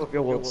talk a couple of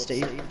your words,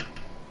 Steve.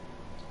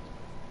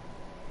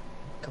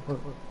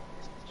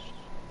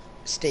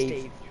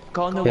 Steve,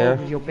 go on the Yeah. world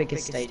with your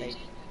biggest stadium.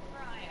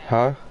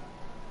 Huh?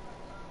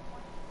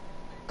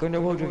 Go on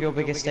the world with your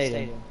biggest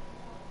stadium.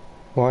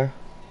 Why?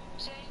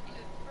 So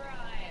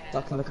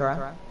I can look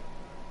around.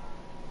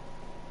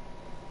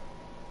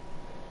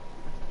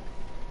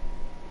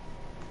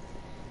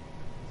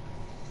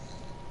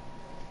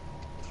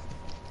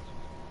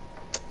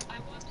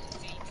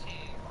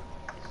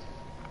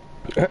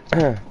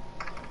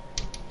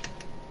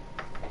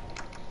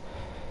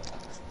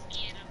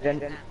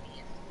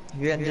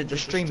 You ended the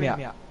stream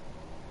yet?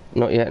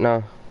 Not yet,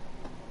 no.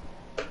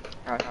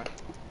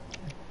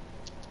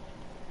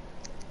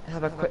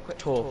 Have a quick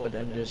tour for the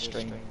end of the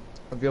stream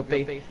of your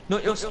big,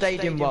 not your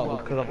stadium world,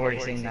 because I've already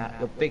seen that.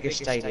 Your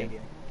biggest stadium.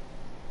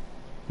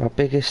 My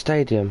biggest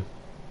stadium?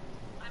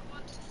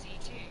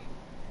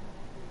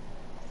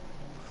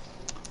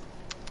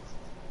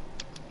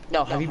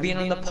 No, have you been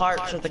on the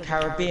Pirates of the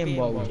Caribbean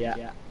world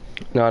yet?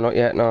 No, not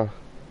yet, no.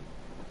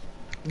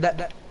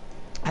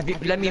 Have you?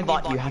 Let me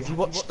invite you. Have you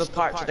watched the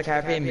Pirates of the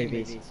Caribbean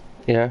movies?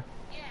 Yeah?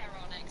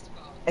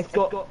 It's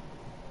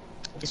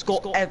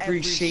got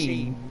every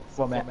scene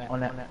from it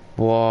on it.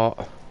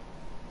 What?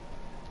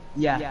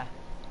 Yeah.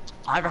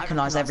 I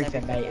recognise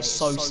everything, mate. It's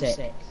so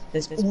sick.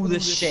 There's all the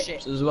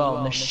ships as well,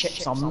 and the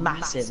ships are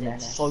massive and they're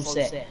so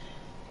sick.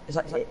 It's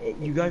like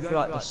you go through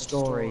like the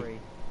story.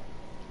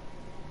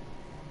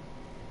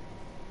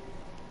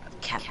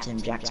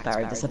 Captain Jack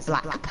Sparrow. There's a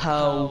Black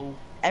Pearl.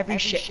 Every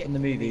ship in the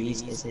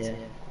movies is here.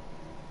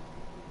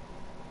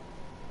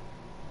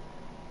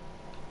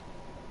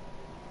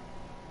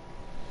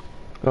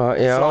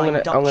 Right, yeah,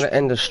 I'm gonna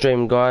end the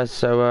stream, guys.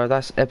 So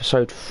that's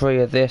episode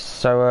 3 of this.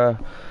 So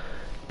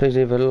please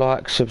leave a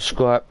like,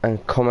 subscribe,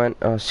 and comment.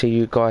 I'll see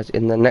you guys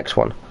in the next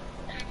one.